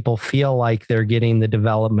when people feel like they're getting the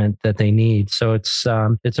development that they need. So it's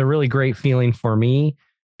a really great feeling for me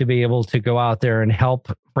to be able to go out there and help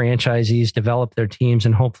franchisees develop their teams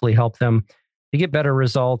and hopefully help them to get better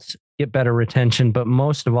results, get better retention. But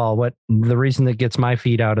most of all, the reason that gets my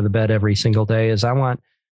feet out of the bed every single day is I want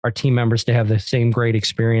our team members to have the same great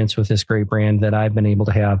experience with this great brand that I've been able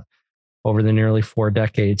to have over the nearly 4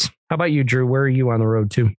 decades. How about you, Drew? Where are you on the road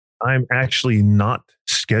to? I'm actually not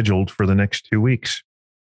scheduled for the next 2 weeks.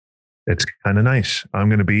 It's kind of nice. I'm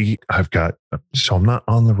not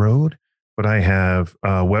on the road, but I have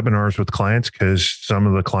webinars with clients because some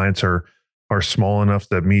of the clients are small enough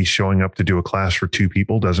that me showing up to do a class for 2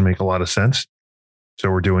 people doesn't make a lot of sense.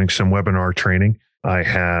 So we're doing some webinar training. I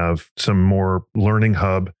have some more Learning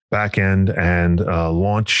Hub backend and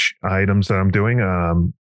launch items that I'm doing.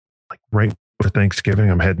 Like right for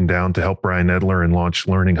Thanksgiving, I'm heading down to help Brian Edler and launch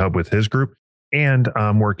Learning Hub with his group. And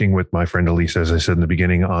I'm working with my friend Elise, as I said in the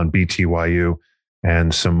beginning, on BTYU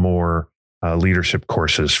and some more leadership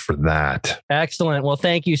courses for that. Excellent. Well,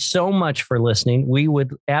 thank you so much for listening. We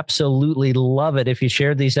would absolutely love it if you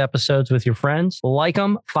shared these episodes with your friends. Like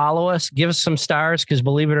them, follow us, give us some stars, because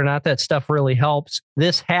believe it or not, that stuff really helps.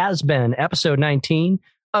 This has been episode 19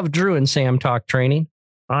 of Drew and Sam Talk Training.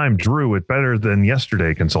 I'm Drew with Better Than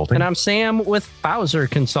Yesterday Consulting. And I'm Sam with Bowser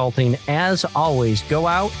Consulting. As always, go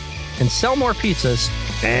out and sell more pizzas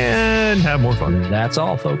and have more fun. That's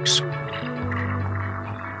all, folks.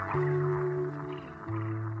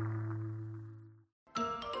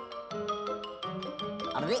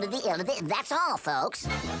 That's all, folks.